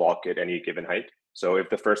first block at any given height. So if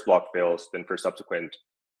the first block fails, then for subsequent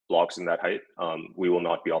blocks in that height, we will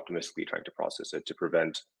not be optimistically trying to process it to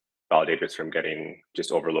prevent validators from getting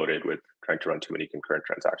just overloaded with trying to run too many concurrent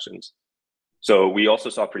transactions. So we also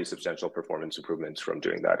saw pretty substantial performance improvements from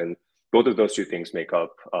doing that. And both of those two things make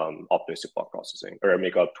up optimistic block processing, or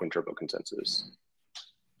make up twin turbo consensus.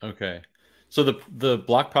 Okay. So the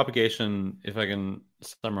block propagation, if I can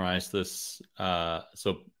summarize this,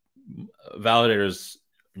 so validators,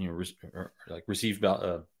 receive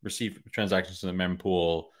transactions in the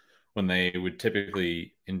mempool when they would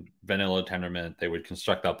typically in vanilla Tendermint, they would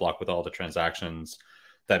construct that block with all the transactions.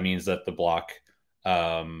 That means that the block,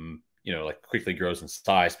 quickly grows in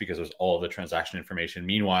size because there's all the transaction information.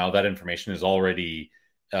 Meanwhile, that information is already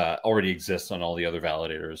exists on all the other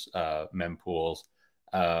validators' mempools.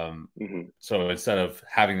 So instead of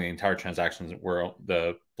having the entire transactions where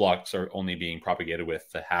the blocks are only being propagated with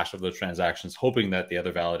the hash of those transactions, hoping that the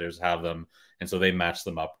other validators have them, and so they match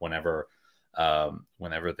them up whenever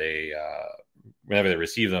they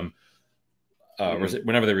receive them,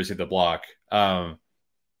 whenever they receive the block.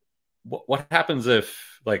 What happens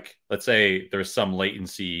if, like, let's say there's some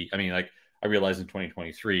latency? I mean, like, I realize in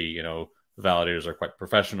 2023, the validators are quite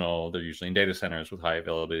professional. They're usually in data centers with high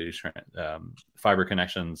availability fiber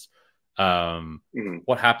connections.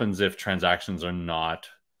 What happens if transactions are not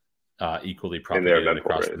equally propagated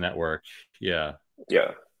across the network? Yeah.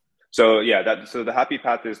 So the happy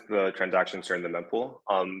path is the transactions are in the mempool.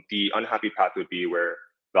 The unhappy path would be where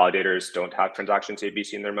validators don't have transactions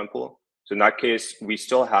ABC in their mempool. So in that case, we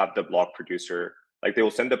still have the block producer, like they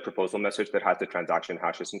will send a proposal message that has the transaction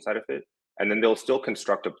hashes inside of it. And then they'll still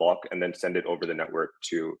construct a block and then send it over the network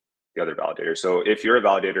to the other validator. So if you're a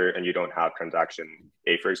validator and you don't have transaction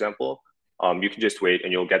A, for example, you can just wait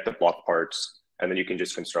and you'll get the block parts, and then you can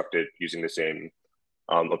just construct it using the same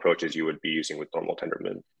approach as you would be using with normal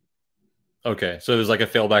Tendermint. Okay, so there's like a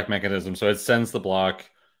failback mechanism. So it sends the block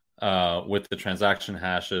with the transaction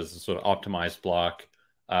hashes, a sort of optimized block.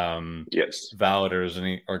 Yes.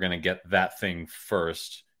 Validators are going to get that thing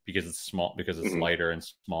first because it's small, because it's lighter and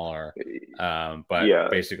smaller. But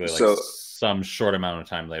basically, like some short amount of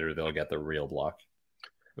time later, they'll get the real block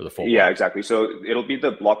or the full block. Exactly. So it'll be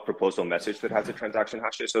the block proposal message that has the transaction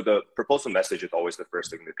hashes. So the proposal message is always the first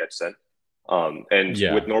thing that gets sent.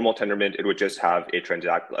 With normal Tendermint, it would just have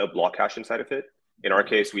a block hash inside of it. In our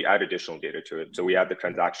case, we add additional data to it. So we add the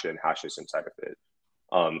transaction hashes inside of it.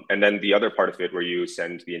 And then the other part of it where you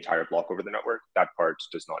send the entire block over the network, that part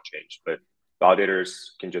does not change. But validators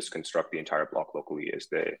can just construct the entire block locally as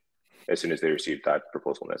they as soon as they receive that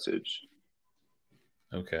proposal message.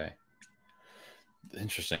 Okay.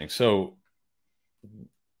 Interesting. So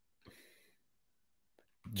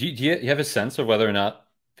do you have a sense of whether or not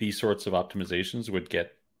these sorts of optimizations would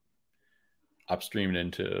get upstreamed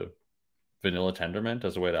into vanilla Tendermint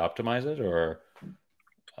as a way to optimize it, or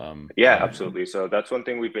Yeah, absolutely. So that's one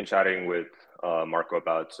thing we've been chatting with Marco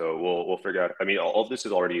about. So we'll figure out. I mean, all of this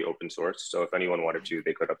is already open source. So if anyone wanted to,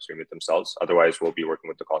 they could upstream it themselves. Otherwise, we'll be working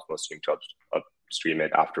with the Cosmos team to upstream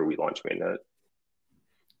it after we launch mainnet.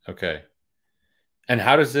 okay. And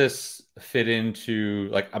how does this fit into,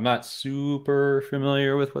 like, I'm not super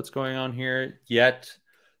familiar with what's going on here yet.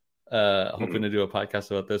 Hoping Mhm. to do a podcast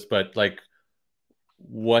about this, but like,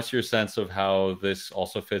 what's your sense of how this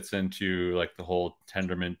also fits into like the whole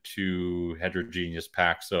Tendermint to heterogeneous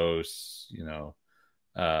Paxos,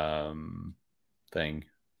 um, thing?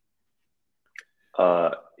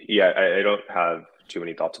 Yeah, I don't have too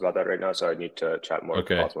many thoughts about that right now. So I need to chat more with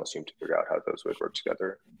the Okay. Cosmos team to figure out how those would work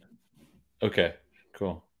together. Okay.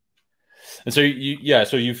 Cool. And so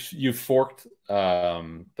so you've forked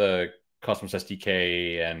the Cosmos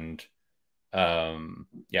SDK and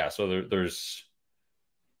yeah, so there's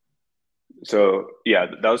So yeah,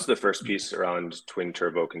 that was the first piece around twin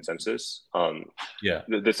turbo consensus. yeah,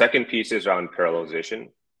 The second piece is around parallelization,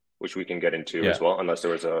 which we can get into as yeah, well, unless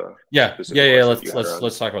there was a yeah, yeah, specific yeah. question that you Let's had let's around.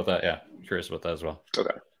 let's talk about that. Yeah, I'm curious about that as well.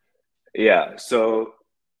 Okay. Yeah. So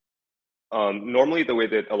normally the way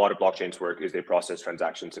that a lot of blockchains work is they process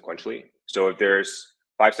transactions sequentially. So if there's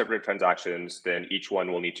five separate transactions, then each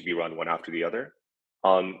one will need to be run one after the other.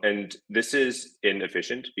 And this is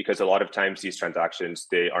inefficient because a lot of times these transactions,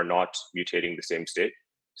 they are not mutating the same state.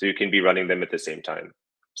 So you can be running them at the same time.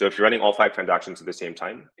 So if you're running all five transactions at the same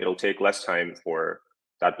time, it'll take less time for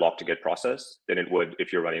that block to get processed than it would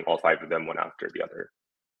if you're running all five of them one after the other.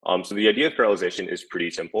 So the idea of parallelization is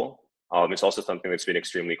pretty simple. It's also something that's been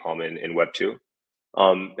extremely common in Web 2.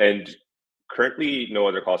 And currently, no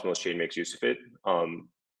other Cosmos chain makes use of it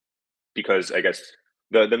because I guess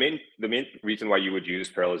the main reason why you would use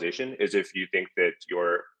parallelization is if you think that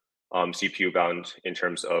you're CPU bound in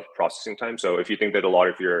terms of processing time. So if you think that a lot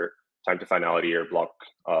of your time to finality or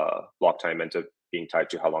block time ends up being tied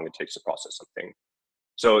to how long it takes to process something.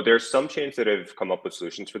 So there's some chains that have come up with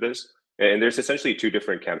solutions for this, and there's essentially two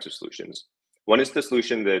different camps of solutions. One is the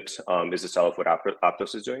solution that is the style of what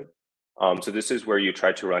Aptos is doing. So this is where you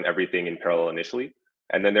try to run everything in parallel initially,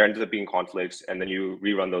 and then there ends up being conflicts, and then you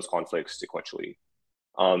rerun those conflicts sequentially.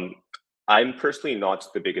 Um, I'm personally not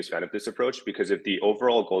the biggest fan of this approach because if the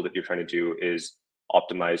overall goal that you're trying to do is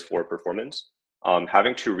optimize for performance,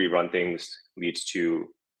 having to rerun things leads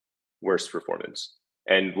to worse performance.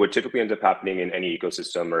 And what typically ends up happening in any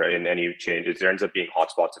ecosystem or in any chain is there ends up being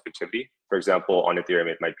hotspots of activity. For example, on Ethereum,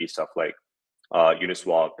 it might be stuff like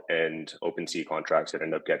Uniswap and OpenSea contracts that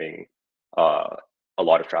end up getting uh, a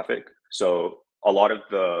lot of traffic. So a lot of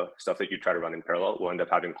the stuff that you try to run in parallel will end up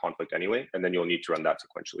having conflict anyway, and then you'll need to run that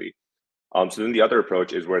sequentially. So then the other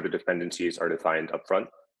approach is where the dependencies are defined upfront,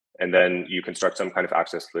 and then you construct some kind of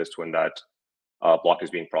access list when that block is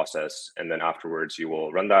being processed, and then afterwards you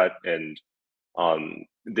will run that. And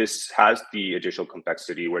this has the additional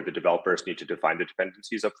complexity where the developers need to define the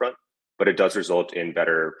dependencies upfront, but it does result in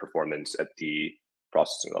better performance at the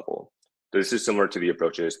processing level. So this is similar to the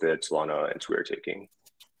approaches that Solana and Sui are taking.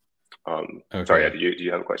 Sorry, Okay. do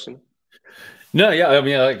you have a question? No, yeah, I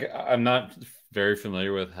mean, like, I'm not very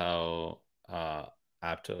familiar with how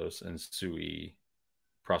Aptos and Sui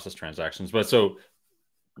process transactions, but so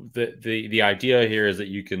the idea here is that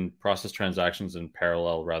you can process transactions in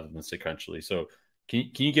parallel rather than sequentially. So can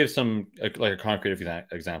you give some like a concrete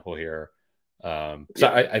example here? So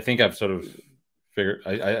Yeah. I think I've sort of figured.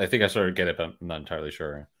 I think I sort of get it, but I'm not entirely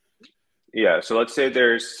sure. Yeah. So let's say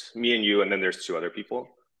there's me and you, and then there's two other people.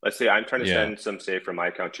 Let's say I'm trying to Yeah, send some say from my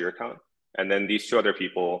account to your account. And then these two other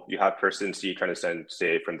people, you have person C trying to send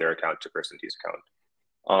say from their account to person D's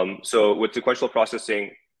account. So with sequential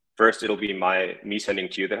processing, first it'll be me sending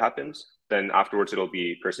to you that happens. Then afterwards it'll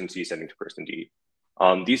be person C sending to person D.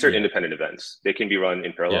 These are yeah, independent events. They can be run in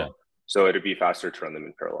yeah, parallel. So it'd be faster to run them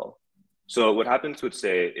in parallel. So what happens with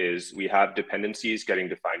say is we have dependencies getting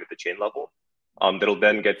defined at the chain level that'll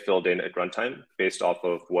then get filled in at runtime based off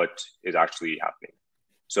of what is actually happening.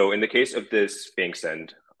 So in the case of this bank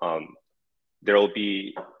send, there will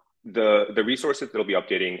be the resources that'll be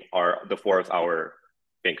updating are the four of our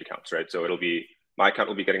bank accounts, right? So it'll be my account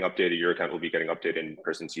will be getting updated, your account will be getting updated in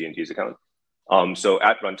person C and D's account. So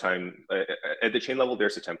at runtime, at the chain level,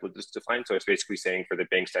 there's a template that's defined. So it's basically saying for the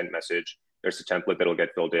bank send message, there's a template that'll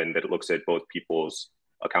get filled in that looks at both people's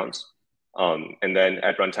accounts. And then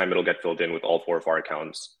at runtime, it'll get filled in with all four of our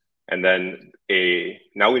accounts. And then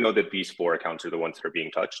now we know that these 4 accounts are the ones that are being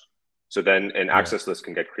touched. So then an Yeah. access list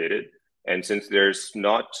can get created. And since there's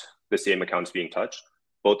not the same accounts being touched,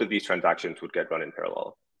 both of these transactions would get run in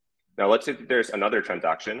parallel. Now, let's say that there's another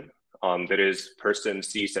transaction that is person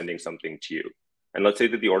C sending something to you. And let's say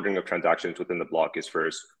that the ordering of transactions within the block is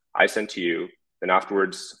first I send to you, then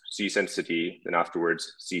afterwards C sends to D, then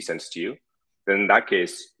afterwards C sends to you. Then in that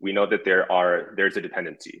case, we know that there's a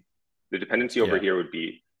dependency. The dependency over Yeah. here would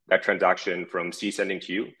be that transaction from C sending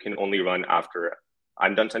to you can only run after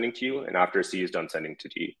I'm done sending to you and after C is done sending to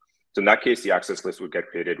D. So in that case, the access list would get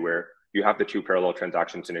created where you have the 2 parallel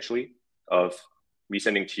transactions initially of me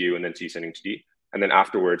sending to you and then C sending to D. And then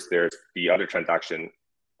afterwards, there's the other transaction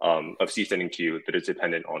of C sending to you that is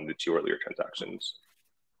dependent on the 2 earlier transactions.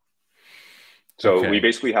 So we Okay.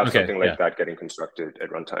 basically have Okay. something like Yeah. that getting constructed at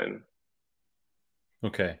runtime.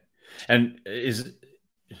 Okay. And is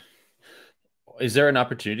there an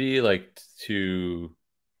opportunity like to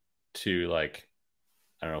like,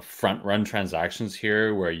 I don't know, front run transactions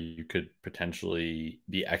here where you could potentially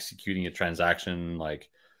be executing a transaction like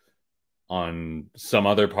on some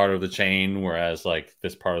other part of the chain, whereas like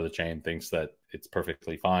this part of the chain thinks that it's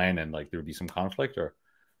perfectly fine and like there would be some conflict? Or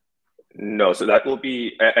No, so that will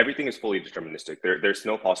be everything is fully deterministic. There's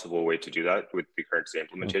no possible way to do that with the current state okay.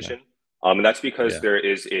 implementation. And that's because Yeah. there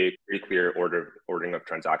is a pretty clear ordering of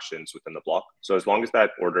transactions within the block. So as long as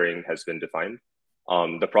that ordering has been defined,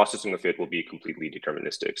 the processing of it will be completely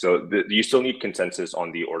deterministic. So you still need consensus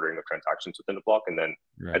on the ordering of transactions within the block, and then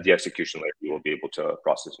at Right. the execution layer, you will be able to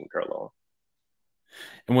process in parallel.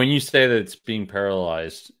 And when you say that it's being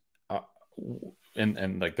parallelized, uh,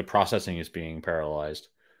 and like the processing is being parallelized,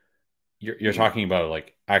 you're Mhm. talking about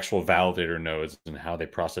like actual validator nodes and how they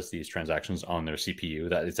process these transactions on their CPU.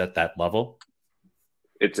 That is at that level.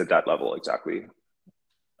 It's at that level, exactly.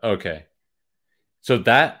 Okay. So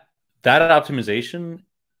that optimization,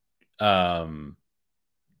 um,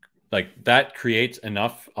 like that creates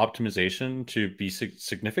enough optimization to be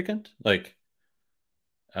significant. Like,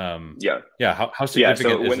 Yeah. yeah. How Yeah. So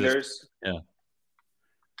significant is when this? there's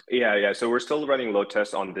Yeah. Yeah. So we're still running load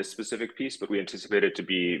tests on this specific piece, but we anticipate it to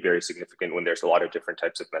be very significant when there's a lot of different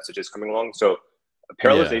types of messages coming along. So Yeah.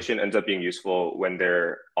 parallelization ends up being useful when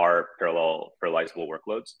there are parallelizable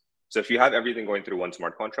workloads. So if you have everything going through one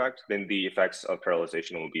smart contract, then the effects of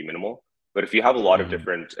parallelization will be minimal. But if you have a lot of Mhm.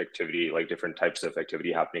 different activity, like different types of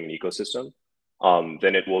activity happening in the ecosystem,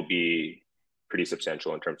 then it will be pretty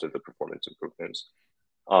substantial in terms of the performance improvements.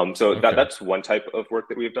 So Okay. that's one type of work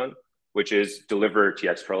that we've done, which is deliver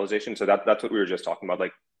TX parallelization. So that's what we were just talking about.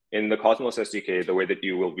 Like in the Cosmos SDK, the way that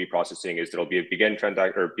you will be processing is there'll be a begin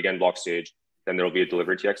transact or begin block stage, then there'll be a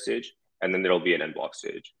deliver TX stage, and then there'll be an end block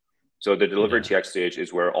stage. So the deliver Yeah. TX stage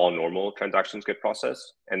is where all normal transactions get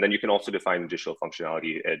processed, and then you can also define additional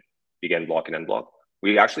functionality at begin block and end block.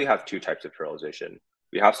 We actually have 2 types of parallelization.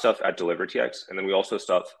 We have stuff at deliver TX, and then we also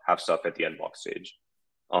have stuff at the end block stage.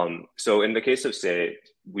 So in the case of say,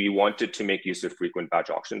 we wanted to make use of frequent batch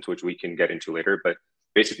auctions, which we can get into later, but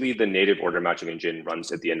basically the native order matching engine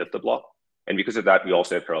runs at the end of the block. And because of that, we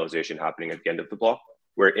also have parallelization happening at the end of the block,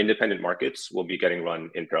 where independent markets will be getting run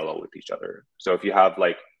in parallel with each other. So if you have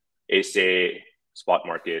like a say spot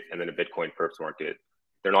market and then a Bitcoin perps market,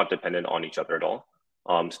 they're not dependent on each other at all.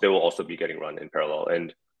 So they will also be getting run in parallel.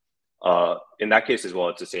 And in that case as well,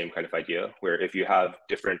 it's the same kind of idea where if you have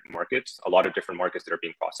different markets, a lot of different markets that are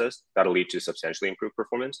being processed, that'll lead to substantially improved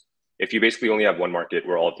performance. If you basically only have one market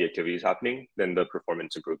where all of the activity is happening, then the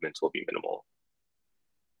performance improvements will be minimal.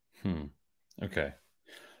 Hmm. Okay.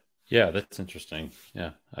 Yeah, that's interesting.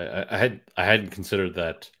 Yeah, I hadn't considered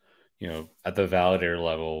that. You know, at the validator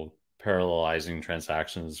level, parallelizing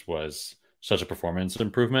transactions was such a performance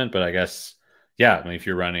improvement. But I guess, yeah, I mean, if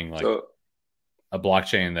you're running like So a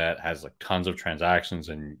blockchain that has like tons of transactions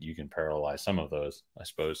and you can parallelize some of those, I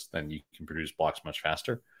suppose, then you can produce blocks much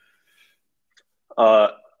faster. uh,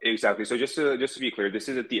 exactly. So just to be clear, this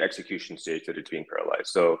is at the execution stage that it's being parallelized.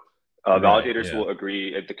 So Right. validators Yeah. will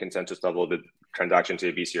agree at the consensus level that transactions A,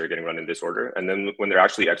 B, C are getting run in this order, and then when they're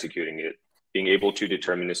actually executing it, being able to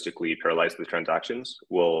deterministically parallelize the transactions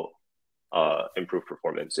will improve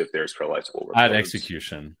performance if there's parallelizable At workloads.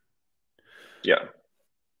 execution. Yeah,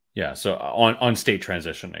 Yeah. So on state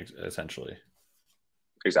transition, essentially.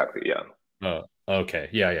 exactly. Yeah. Oh, okay.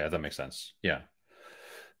 Yeah. Yeah. That makes sense. Yeah.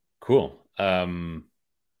 Cool.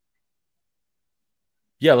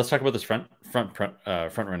 Yeah, let's talk about this front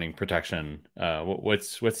running protection.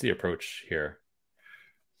 What's the approach here?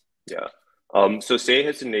 Yeah. So Say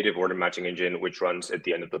has a native order matching engine which runs at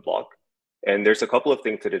the end of the block. And there's a couple of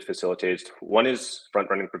things that it facilitates. One is front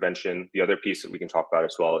running prevention. The other piece that we can talk about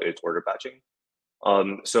as well is order batching.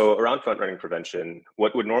 So around front running prevention,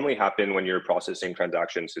 what would normally happen when you're processing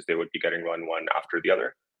transactions is they would be getting run one after the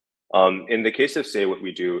other. In the case of Say, what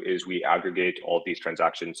we do is we aggregate all of these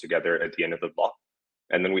transactions together at the end of the block,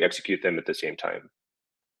 and then we execute them at the same time.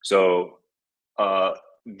 So uh,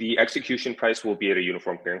 the execution price will be at a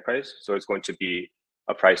uniform clearing price. So it's going to be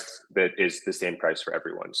a price that is the same price for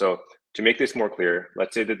everyone. So to make this more clear,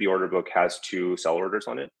 let's say that the order book has two sell orders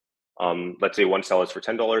on it. Let's say one sell is for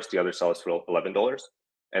 $10, the other sell is for $11.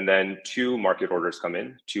 And then two market orders come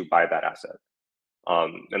in to buy that asset.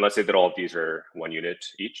 And let's say that all of these are 1 unit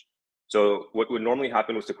each. So what would normally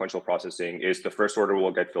happen with sequential processing is the first order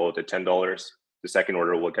will get filled at $10, the second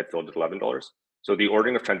order will get filled at $11. So the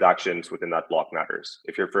ordering of transactions within that block matters.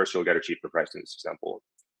 If you're first, you'll get a cheaper price in this example.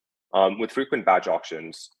 With frequent batch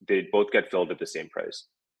auctions, they both get filled at the same price.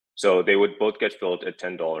 So they would both get filled at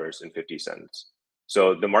 $10.50.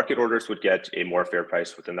 So the market orders would get a more fair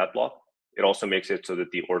price within that block. It also makes it so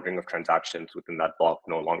that the ordering of transactions within that block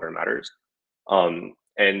no longer matters.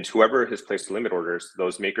 And whoever has placed the limit orders,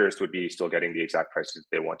 those makers would be still getting the exact prices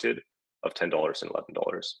they wanted of $10 and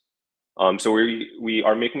 $11. So we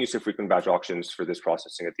are making use of frequent batch auctions for this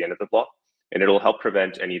processing at the end of the block, and it'll help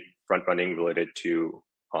prevent any front running related to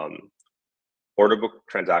order book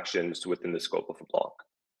transactions within the scope of a block.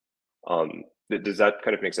 Does that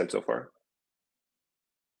kind of make sense so far?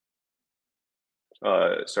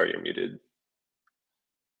 Sorry, you're muted.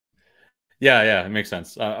 Yeah, it makes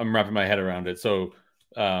sense. I'm wrapping my head around it. So,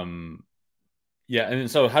 yeah,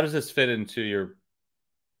 and so how does this fit into your,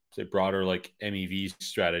 say, broader like MEV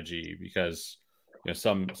strategy? Because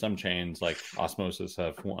some chains like Osmosis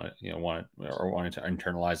have wanted to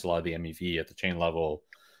internalize a lot of the MEV at the chain level.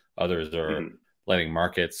 Others are letting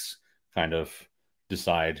markets kind of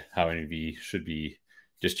decide how MEV should be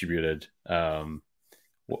distributed.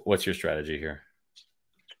 What's your strategy here?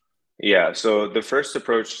 Yeah, so the first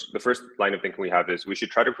approach, the first line of thinking we have is we should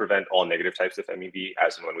try to prevent all negative types of MEV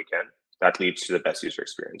as and when we can. That leads to the best user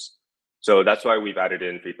experience. So that's why we've added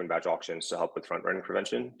in frequent batch auctions to help with front running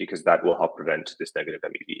prevention, because that will help prevent this negative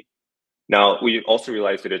MEV. Now, we also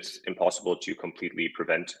realized that it's impossible to completely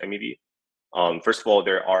prevent MEV. First of all,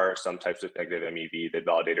 there are some types of negative MEV that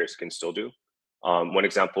validators can still do. One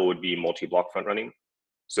example would be multi-block front running.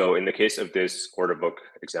 So in the case of this order book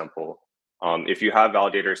example, if you have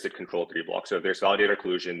validators that control 3 blocks, so if there's validator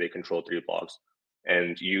collusion, they control 3 blocks,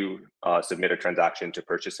 and you submit a transaction to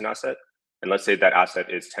purchase an asset, and let's say that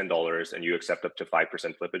asset is $10 and you accept up to 5%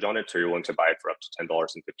 flippage on it, so you're willing to buy it for up to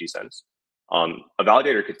 $10.50. A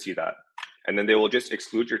validator could see that, and then they will just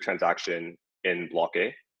exclude your transaction in block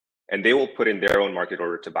A, and they will put in their own market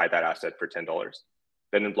order to buy that asset for $10.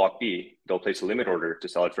 Then in block B, they'll place a limit order to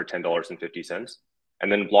sell it for $10.50.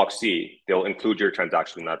 And then in block C, they'll include your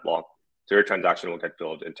transaction in that block. So your transaction will get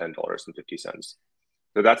billed at $10.50.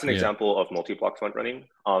 So that's an example of multi-block front running.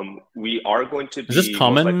 We are going to be is this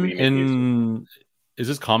common in? Is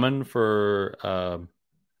this common for?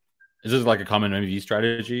 Is this like a common MEV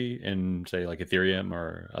strategy in, say, like Ethereum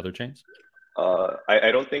or other chains?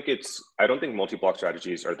 I don't think multi-block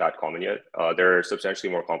strategies are that common yet. They're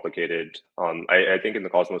substantially more complicated. I think in the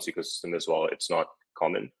Cosmos ecosystem as well, it's not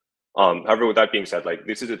common. However, with that being said, like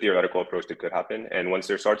this is a theoretical approach that could happen, and once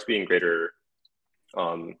there starts being greater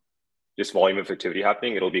just volume of activity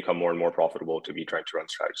happening, it'll become more and more profitable to be trying to run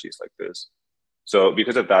strategies like this. So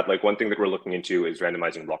because of that, like one thing that we're looking into is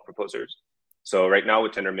randomizing block proposers. So right now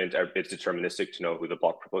with Tendermint, it's deterministic to know who the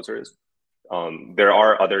block proposer is. There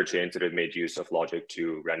are other chains that have made use of logic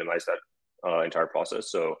to randomize that entire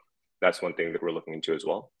process. So that's one thing that we're looking into as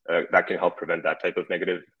well. That can help prevent that type of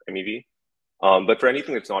negative MEV. But for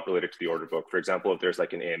anything that's not related to the order book, for example, if there's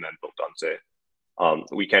like an AMM built on, say,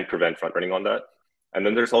 we can't prevent front running on that. And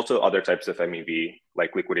then there's also other types of MEV,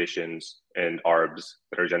 like liquidations and ARBs,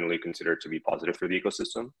 that are generally considered to be positive for the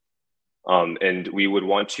ecosystem. And we would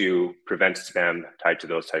want to prevent spam tied to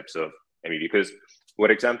those types of MEV, because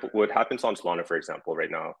what happens on Solana, for example, right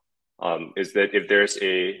now, is that if there's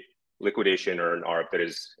a liquidation or an ARB that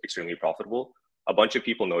is extremely profitable, a bunch of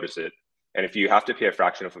people notice it. And if you have to pay a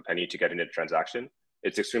fraction of a penny to get in a transaction,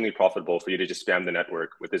 it's extremely profitable for you to just spam the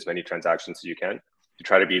network with as many transactions as you can to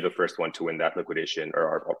try to be the first one to win that liquidation or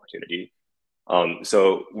ARB opportunity.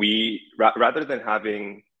 So rather than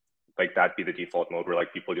having like that be the default mode where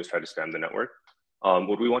like people just try to spam the network,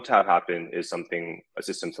 what we want to have happen is a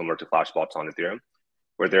system similar to Flashbots on Ethereum,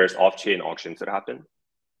 where there's off-chain auctions that happen.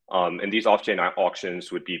 And these off-chain auctions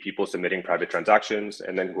would be people submitting private transactions,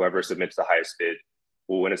 and then whoever submits the highest bid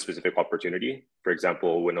will win a specific opportunity. For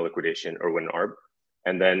example, win a liquidation or win an ARB.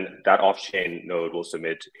 And then that off-chain node will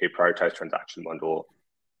submit a prioritized transaction bundle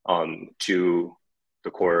to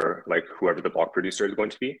the core, like whoever the block producer is going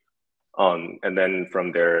to be. And then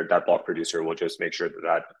from there, that block producer will just make sure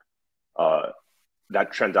that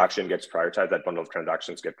that transaction gets prioritized, that bundle of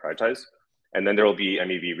transactions get prioritized. And then there will be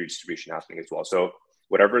MEV redistribution happening as well. So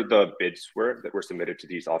whatever the bids were that were submitted to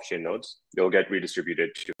these off-chain nodes, they'll get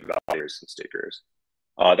redistributed to validators and stakers.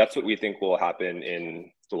 That's what we think will happen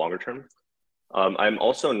in the longer term. I'm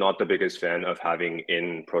also not the biggest fan of having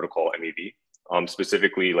in protocol MEV,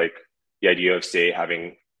 specifically like the idea of, say,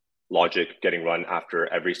 having logic getting run after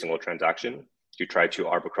every single transaction to try to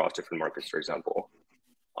arb across different markets, for example.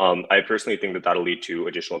 I personally think that that'll lead to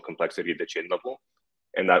additional complexity at the chain level,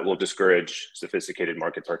 and that will discourage sophisticated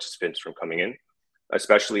market participants from coming in,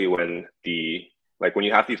 especially when when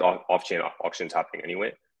you have these off-chain auctions happening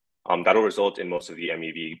anyway. That'll result in most of the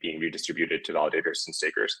MEV being redistributed to validators and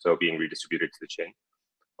stakers, so being redistributed to the chain.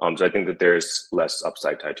 So I think that there's less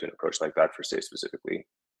upside tied to an approach like that for Stay specifically.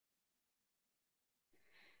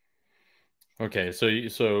 Okay,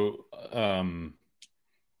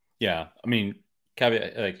 yeah, I mean,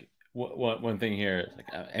 caveat, like one thing here, like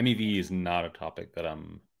MEV is not a topic that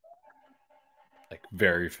I'm like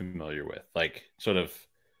very familiar with, like sort of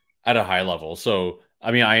at a high level. So,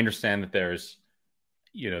 I mean, I understand that there's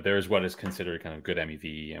what is considered kind of good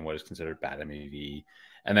MEV and what is considered bad MEV,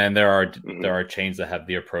 and then there are chains that have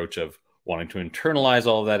the approach of wanting to internalize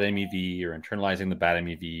all of that MEV or internalizing the bad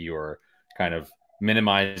MEV or kind of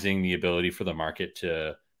minimizing the ability for the market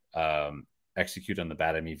to execute on the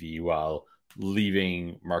bad MEV while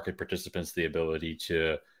leaving market participants the ability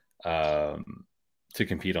to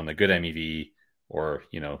compete on the good MEV or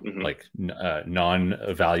like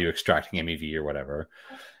non-value extracting MEV or whatever.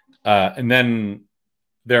 And then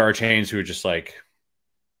there are chains who are just like,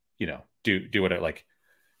 do what it like.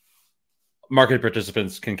 Market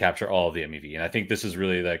participants can capture all of the MEV, and I think this is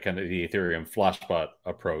really the kind of the Ethereum flashbot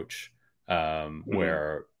approach,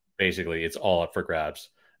 where basically it's all up for grabs.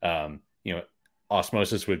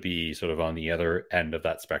 Osmosis would be sort of on the other end of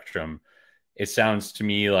that spectrum. It sounds to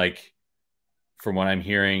me like, from what I'm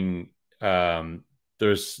hearing,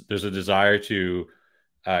 there's a desire to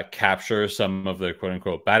capture some of the quote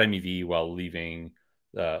unquote bad MEV while leaving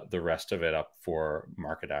the rest of it up for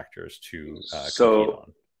market actors to compete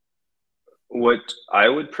on. What I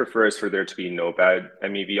would prefer is for there to be no bad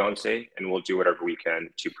MEV on Say, and we'll do whatever we can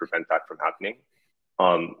to prevent that from happening.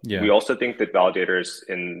 We also think that validators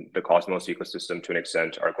in the Cosmos ecosystem, to an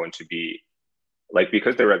extent, are going to be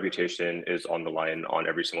because their reputation is on the line on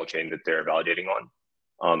every single chain that they're validating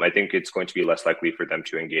on. I think it's going to be less likely for them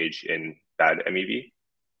to engage in bad MEV.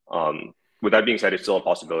 With that being said, it's still a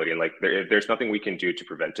possibility, and if there's nothing we can do to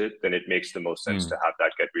prevent it, then it makes the most sense to have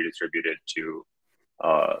that get redistributed to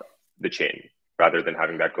the chain rather than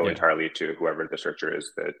having that go entirely to whoever the searcher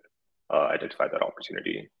is that identified that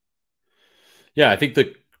opportunity. Yeah, I think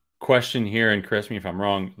the question here, and correct me if I'm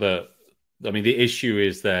wrong, the issue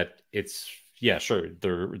is that it's, sure,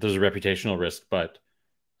 there's a reputational risk, but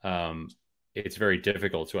it's very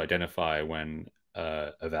difficult to identify when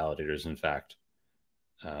a validator is in fact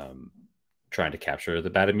trying to capture the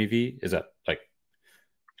bad MEV. Is that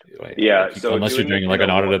so unless you're doing an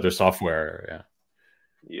audit of their software,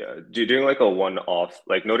 doing a one-off,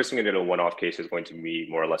 noticing it in a one-off case is going to be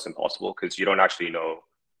more or less impossible because you don't actually know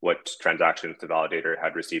what transactions the validator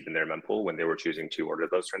had received in their mempool when they were choosing to order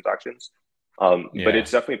those transactions. But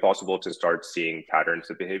it's definitely possible to start seeing patterns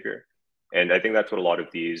of behavior. And I think that's what a lot of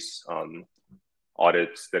these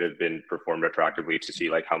audits that have been performed retroactively to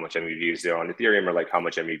see how much MEV is there on Ethereum or how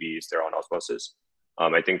much MEV is there on Osmosis.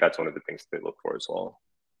 I think that's one of the things they look for as well.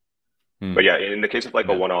 But yeah, in the case of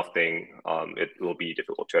a one-off thing, it will be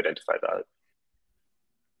difficult to identify that.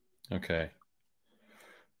 Okay.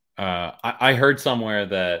 I heard somewhere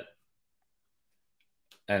that,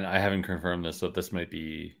 and I haven't confirmed this, so this might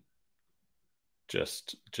be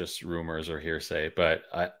just rumors or hearsay, but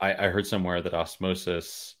I heard somewhere that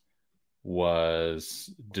Osmosis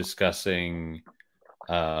was discussing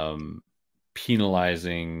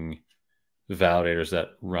penalizing validators that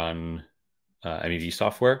run MEV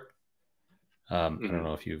software. I don't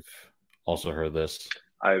know if you've also heard this.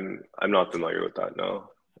 I'm not familiar with that.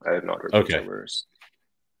 No, I have not heard those rumors.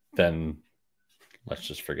 Then let's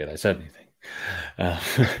just forget I said anything.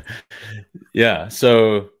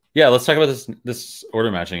 So let's talk about this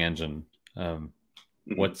order matching engine.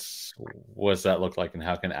 What's that look like, and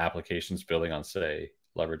how can applications building on Say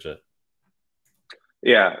leverage it?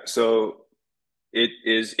 So it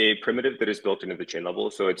is a primitive that is built into the chain level.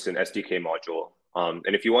 So it's an SDK module.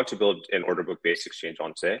 And if you want to build an order book based exchange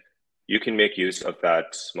on Say, you can make use of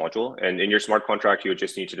that module. And in your smart contract, you would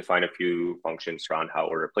just need to define a few functions around how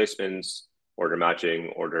order placements, order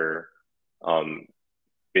matching, order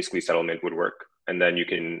basically settlement would work. And then you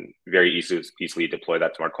can very easily deploy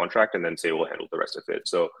that smart contract, and then Say will handle the rest of it.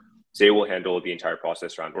 So Say will handle the entire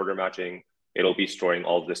process around order matching. It'll be storing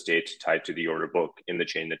all of the state tied to the order book in the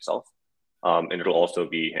chain itself. And it'll also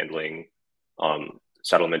be handling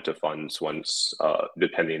settlement of funds once,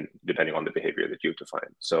 depending on the behavior that you've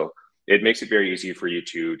defined. So it makes it very easy for you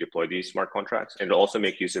to deploy these smart contracts, and it'll also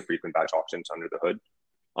make use of frequent batch auctions under the hood,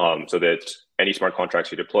 so that any smart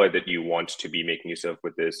contracts you deploy that you want to be making use of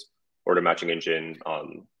with this order matching engine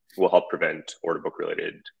will help prevent order book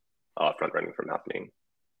related front running from happening.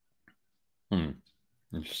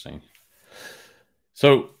 Interesting.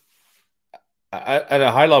 So at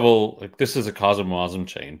a high level, like this is a CosmWasm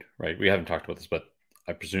chain, right? We haven't talked about this, but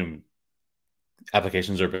I presume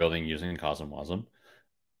applications are building using CosmWasm.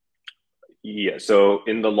 Yeah, so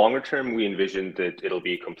in the longer term, we envision that it'll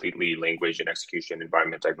be completely language and execution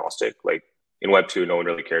environment agnostic. Like in Web 2, no one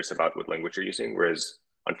really cares about what language you're using, whereas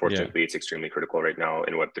unfortunately, it's extremely critical right now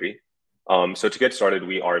in Web 3. So to get started,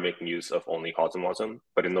 we are making use of only CosmWasm,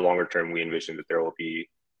 but in the longer term, we envision that there will be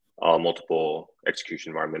multiple execution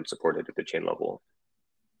environments supported at the chain level.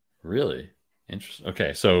 Really interesting.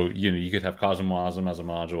 Okay, so you could have CosmWasm as a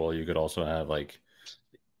module. You could also have like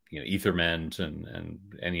Ethermint and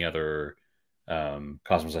any other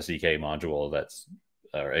Cosmos SDK module that's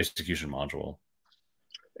or execution module.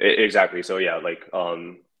 Exactly. So yeah, like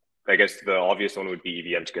I guess the obvious one would be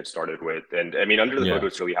EVM to get started with. And I mean, under the hood,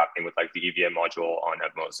 what's really happening with like the EVM module on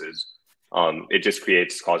Evmos is it just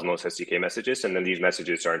creates Cosmos SDK messages, and then these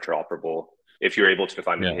messages are interoperable if you're able to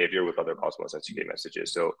define the behavior with other Cosmos SDK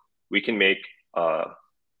messages. So we can make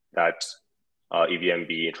that EVM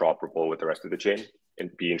be interoperable with the rest of the chain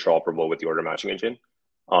and be interoperable with the order matching engine.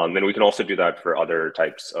 And we can also do that for other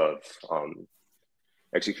types of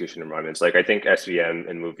execution environments. Like I think SVM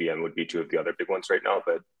and MoveVM would be two of the other big ones right now,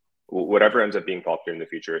 but whatever ends up being popular in the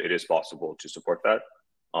future, it is possible to support that.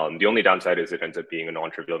 The only downside is it ends up being a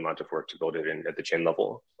non-trivial amount of work to build it in at the chain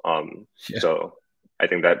level. So I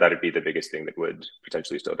think that would be the biggest thing that would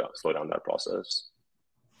potentially slow down that process.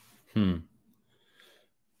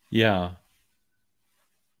 Yeah.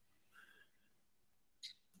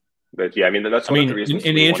 But yeah, I mean, that's one of the reasons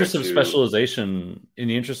in the interest of specialization,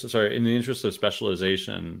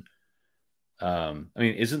 I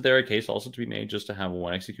mean, isn't there a case also to be made just to have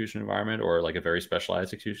one execution environment or like a very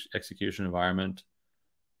specialized execution environment?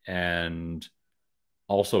 And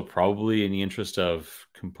also probably in the interest of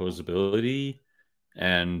composability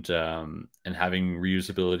and having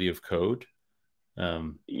reusability of code.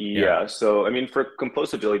 So I mean, for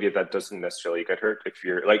composability, that doesn't necessarily get hurt if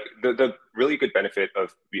you're like the really good benefit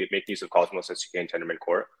of making use of Cosmos SDK and Tendermint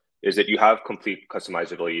Core is that you have complete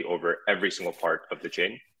customizability over every single part of the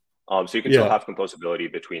chain. So you can still have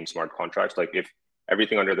composability between smart contracts. Like if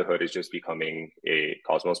everything under the hood is just becoming a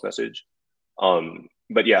Cosmos message.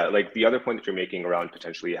 But yeah, like the other point that you're making around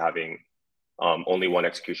potentially having only one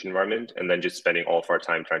execution environment and then just spending all of our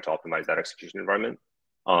time trying to optimize that execution environment.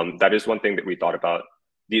 That is one thing that we thought about.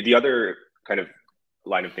 The other kind of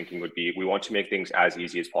line of thinking would be we want to make things as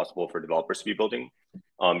easy as possible for developers to be building,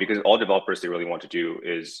 because all developers they really want to do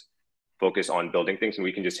is focus on building things, and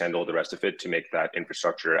we can just handle the rest of it to make that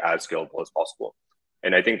infrastructure as scalable as possible.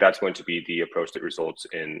 And I think that's going to be the approach that results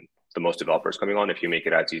in the most developers coming on if you make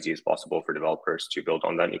it as easy as possible for developers to build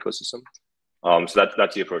on that ecosystem. So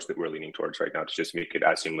that's the approach that we're leaning towards right now, to just make it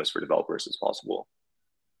as seamless for developers as possible.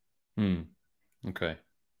 Okay.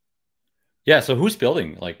 Yeah, so who's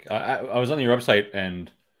building? Like I was on your website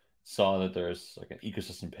and saw that there's like an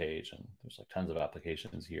ecosystem page and there's like tons of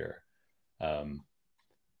applications here. But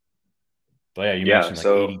yeah, you mentioned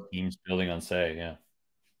like 80 teams building on Say,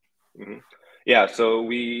 Yeah, so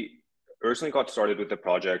we originally got started with the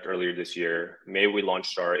project earlier this year. May we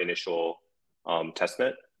launched our initial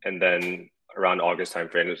testnet, and then around August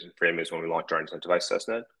timeframe is when we launched our incentivized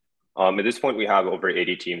testnet. At this point, we have over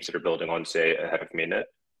 80 teams that are building on Say ahead of mainnet.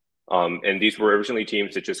 And these were originally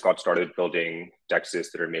teams that just got started building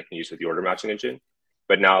DEXs that are making use of the order matching engine.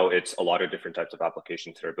 But now it's a lot of different types of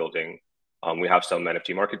applications that are building. We have some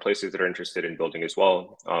NFT marketplaces that are interested in building as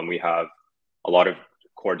well. We have a lot of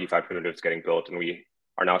core DeFi primitives getting built, and we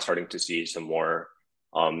are now starting to see some more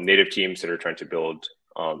native teams that are trying to build,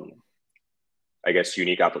 I guess,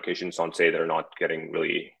 unique applications on Say that are not getting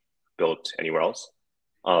really built anywhere else.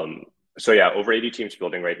 So yeah, over 80 teams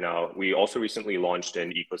building right now. We also recently launched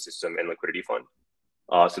an ecosystem and liquidity fund.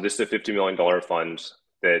 So this is a $50 million fund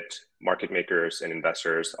that market makers and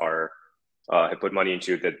investors have put money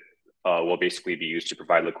into that will basically be used to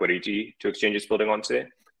provide liquidity to exchanges building on Say.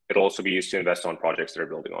 It'll also be used to invest on projects that are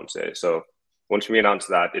building on Say. So once we announced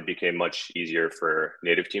that, it became much easier for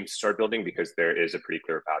native teams to start building because there is a pretty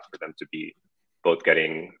clear path for them to be both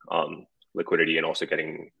getting liquidity and also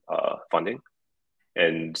getting funding.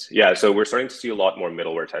 And yeah, so we're starting to see a lot more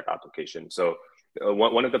middleware type applications. So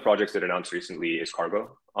one of the projects that announced recently is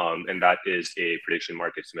Cargo, and that is a prediction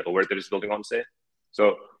markets middleware that is building on Say.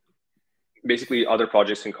 So basically, other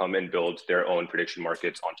projects can come and build their own prediction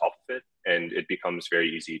markets on top of it, and it becomes very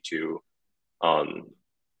easy to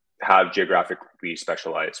have geographically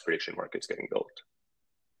specialized prediction markets getting built.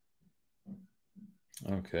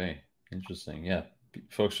 Okay, interesting. Yeah,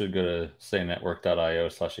 folks should go to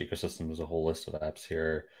saynetwork.io/ecosystem. There's a whole list of apps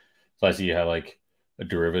here. So I see you have like a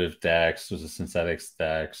derivative DEX, there's a synthetics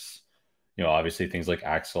DEX. Obviously things like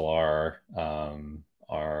Axelar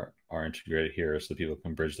are integrated here, so people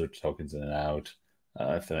can bridge their tokens in and out.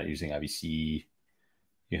 If they're not using IBC,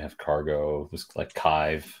 you have Cargo, this like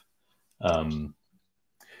Kive.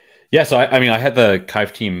 Yeah, so I mean, I had the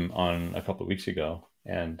Kive team on a couple of weeks ago,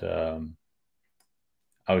 and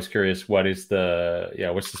I was curious, what's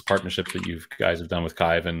this partnership that you guys have done with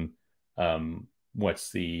Kive, and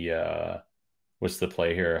what's the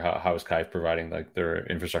play here? How is Kive providing like their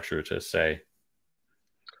infrastructure to Say?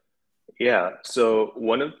 Yeah, so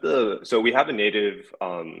we have a native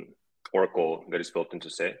Oracle that is built into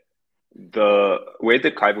Say. The way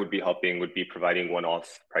that Kive would be helping would be providing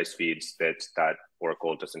one-off price feeds that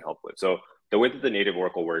Oracle doesn't help with. So the way that the native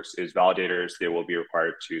Oracle works is validators, they will be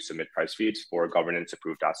required to submit price feeds for governance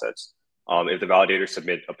approved assets. If the validators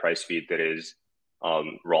submit a price feed that is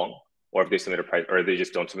wrong, or if they submit a price, or they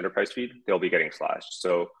just don't submit a price feed, they'll be getting slashed.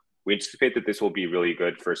 So we anticipate that this will be really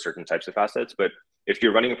good for certain types of assets. But if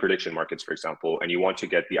you're running a prediction markets, for example, and you want to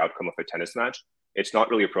get the outcome of a tennis match, it's not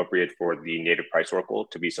really appropriate for the native price oracle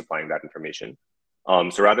to be supplying that information.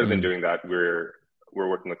 So rather than doing that, we're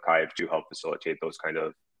working with Kive to help facilitate those kind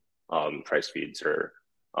of price feeds or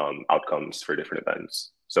outcomes for different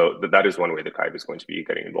events. So that is one way that Kive is going to be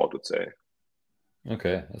getting involved with Say.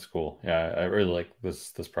 Okay, that's cool. Yeah, I really like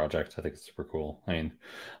this project. I think it's super cool. I mean,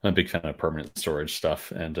 I'm a big fan of permanent storage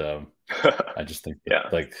stuff, and I just think yeah,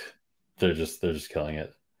 like they're just killing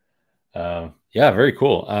it. Yeah, very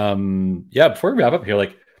cool. Yeah, before we wrap up here,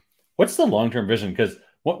 like, what's the long-term vision? Because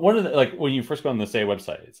one of the, like, when you first go on the Say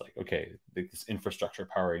website, it's like, okay, this infrastructure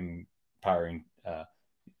powering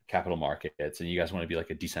capital markets, and you guys want to be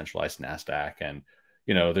like a decentralized NASDAQ, and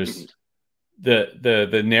there's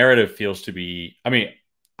the narrative feels to be. I mean,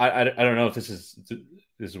 I don't know if this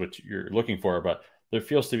is what you're looking for, but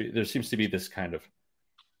there seems to be this kind of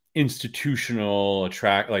institutional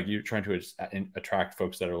like you're trying to attract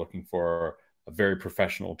folks that are looking for a very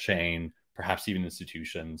professional chain, perhaps even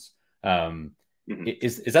institutions.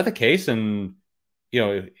 Is that the case? And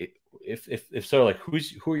if so, like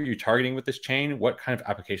who are you targeting with this chain? What kind of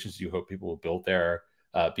applications do you hope people will build there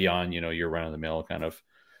beyond your run-of-the-mill kind of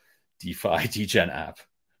DeFi degen app?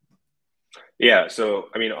 Yeah, so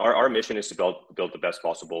I mean, our mission is to build the best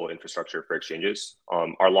possible infrastructure for exchanges.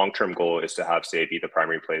 Our long-term goal is to have Say be the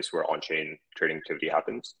primary place where on-chain trading activity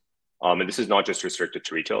happens. And this is not just restricted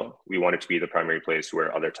to retail. We want it to be the primary place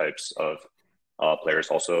where other types of players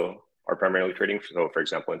also are primarily trading. So, for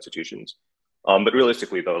example, institutions. But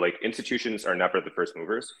realistically, though, like institutions are never the first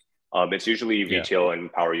movers. It's usually retail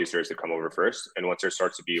and power users that come over first. And once there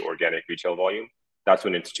starts to be organic retail volume, that's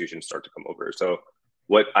when institutions start to come over. So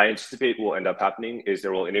what I anticipate will end up happening is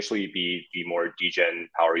there will initially be the more degen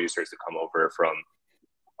power users that come over from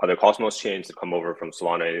other Cosmos chains, that come over from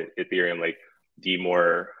Solana, Ethereum, like the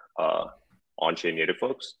more on-chain native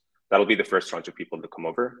folks. That'll be the first tranche of people to come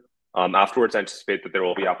over. Afterwards, I anticipate that there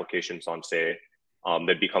will be applications on Say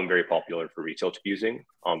that become very popular for retail to be using.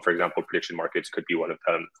 For example, prediction markets could be one of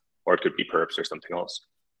them, or it could be perps or something else.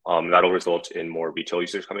 That'll result in more retail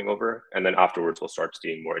users coming over. And then afterwards, we'll start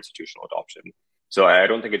seeing more institutional adoption. So I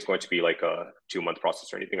don't think it's going to be like a 2-month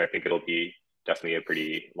process or anything. I think it'll be definitely a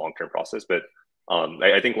pretty long-term process. But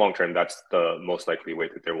I think long-term, that's the most likely way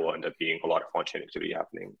that there will end up being a lot of on-chain activity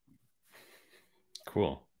happening.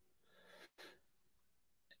 Cool.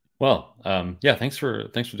 Well, yeah, thanks for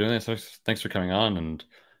doing this. Thanks for coming on, and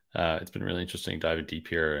it's been really interesting diving deep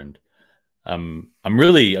here. And I'm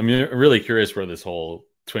really curious where this whole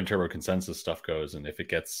twin turbo consensus stuff goes, and if it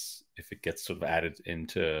gets sort of added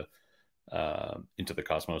into the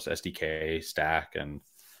Cosmos SDK stack, and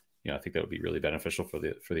I think that would be really beneficial for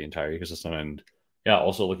the entire ecosystem. And yeah,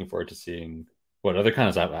 also looking forward to seeing what other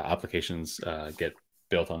kinds of applications get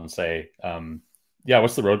built on Say. Yeah,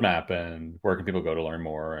 what's the roadmap, and where can people go to learn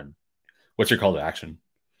more, and what's your call to action?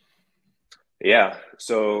 Yeah,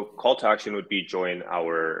 so call to action would be join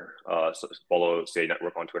our follow Say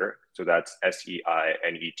network on Twitter. So that's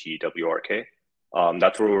SEINETWRK.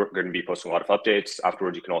 That's where we're going to be posting a lot of updates.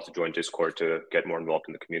 Afterwards, you can also join Discord to get more involved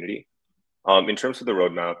in the community. In terms of the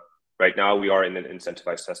roadmap, right now we are in an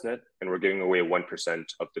incentivized testnet, and we're giving away 1%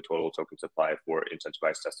 of the total token supply for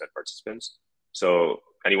incentivized testnet participants. So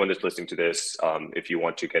anyone that's listening to this, if you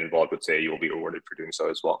want to get involved with Say, you will be rewarded for doing so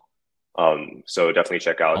as well. So definitely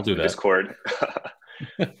check I'll out do the that. Discord.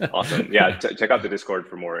 Awesome. Yeah, check out the Discord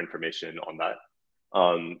for more information on that.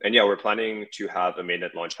 And yeah, we're planning to have a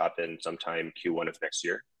mainnet launch happen sometime Q1 of next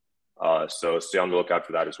year. So stay on the lookout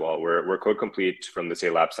for that as well. We're code complete from the Say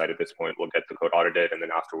Lab side at this point. We'll get the code audited, and then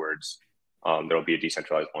afterwards, there'll be a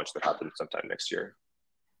decentralized launch that happens sometime next year.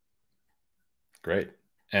 Great.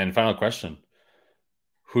 And final question: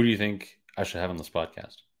 who do you think I should have on this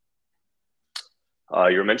podcast?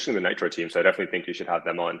 You're mentioning the Nitro team, so I definitely think you should have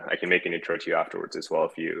them on. I can make an intro to you afterwards as well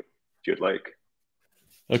if you'd like.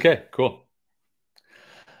 Okay, cool.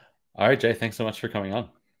 All right, Jay, thanks so much for coming on.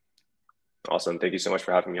 Awesome. Thank you so much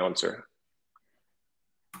for having me on, sir.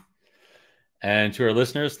 And to our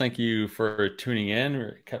listeners, thank you for tuning in.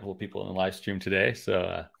 We're a couple of people in the live stream today,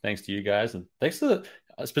 so thanks to you guys, and thanks to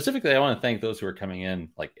specifically, I want to thank those who are coming in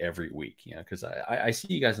like every week, because I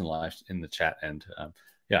see you guys in live in the chat, and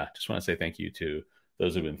yeah, just want to say thank you to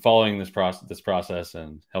those who've been following this process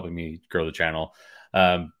and helping me grow the channel.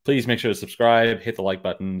 Please make sure to subscribe, hit the like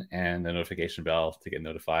button, and the notification bell to get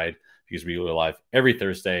notified, because we go live every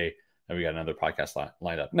Thursday. And we got another podcast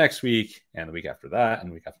lined up next week, and the week after that, and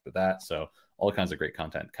the week after that. So all kinds of great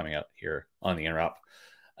content coming out here on the Interop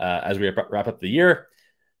as we wrap up the year.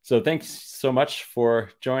 So thanks so much for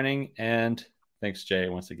joining, and thanks, Jay,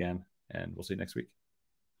 once again, and we'll see you next week.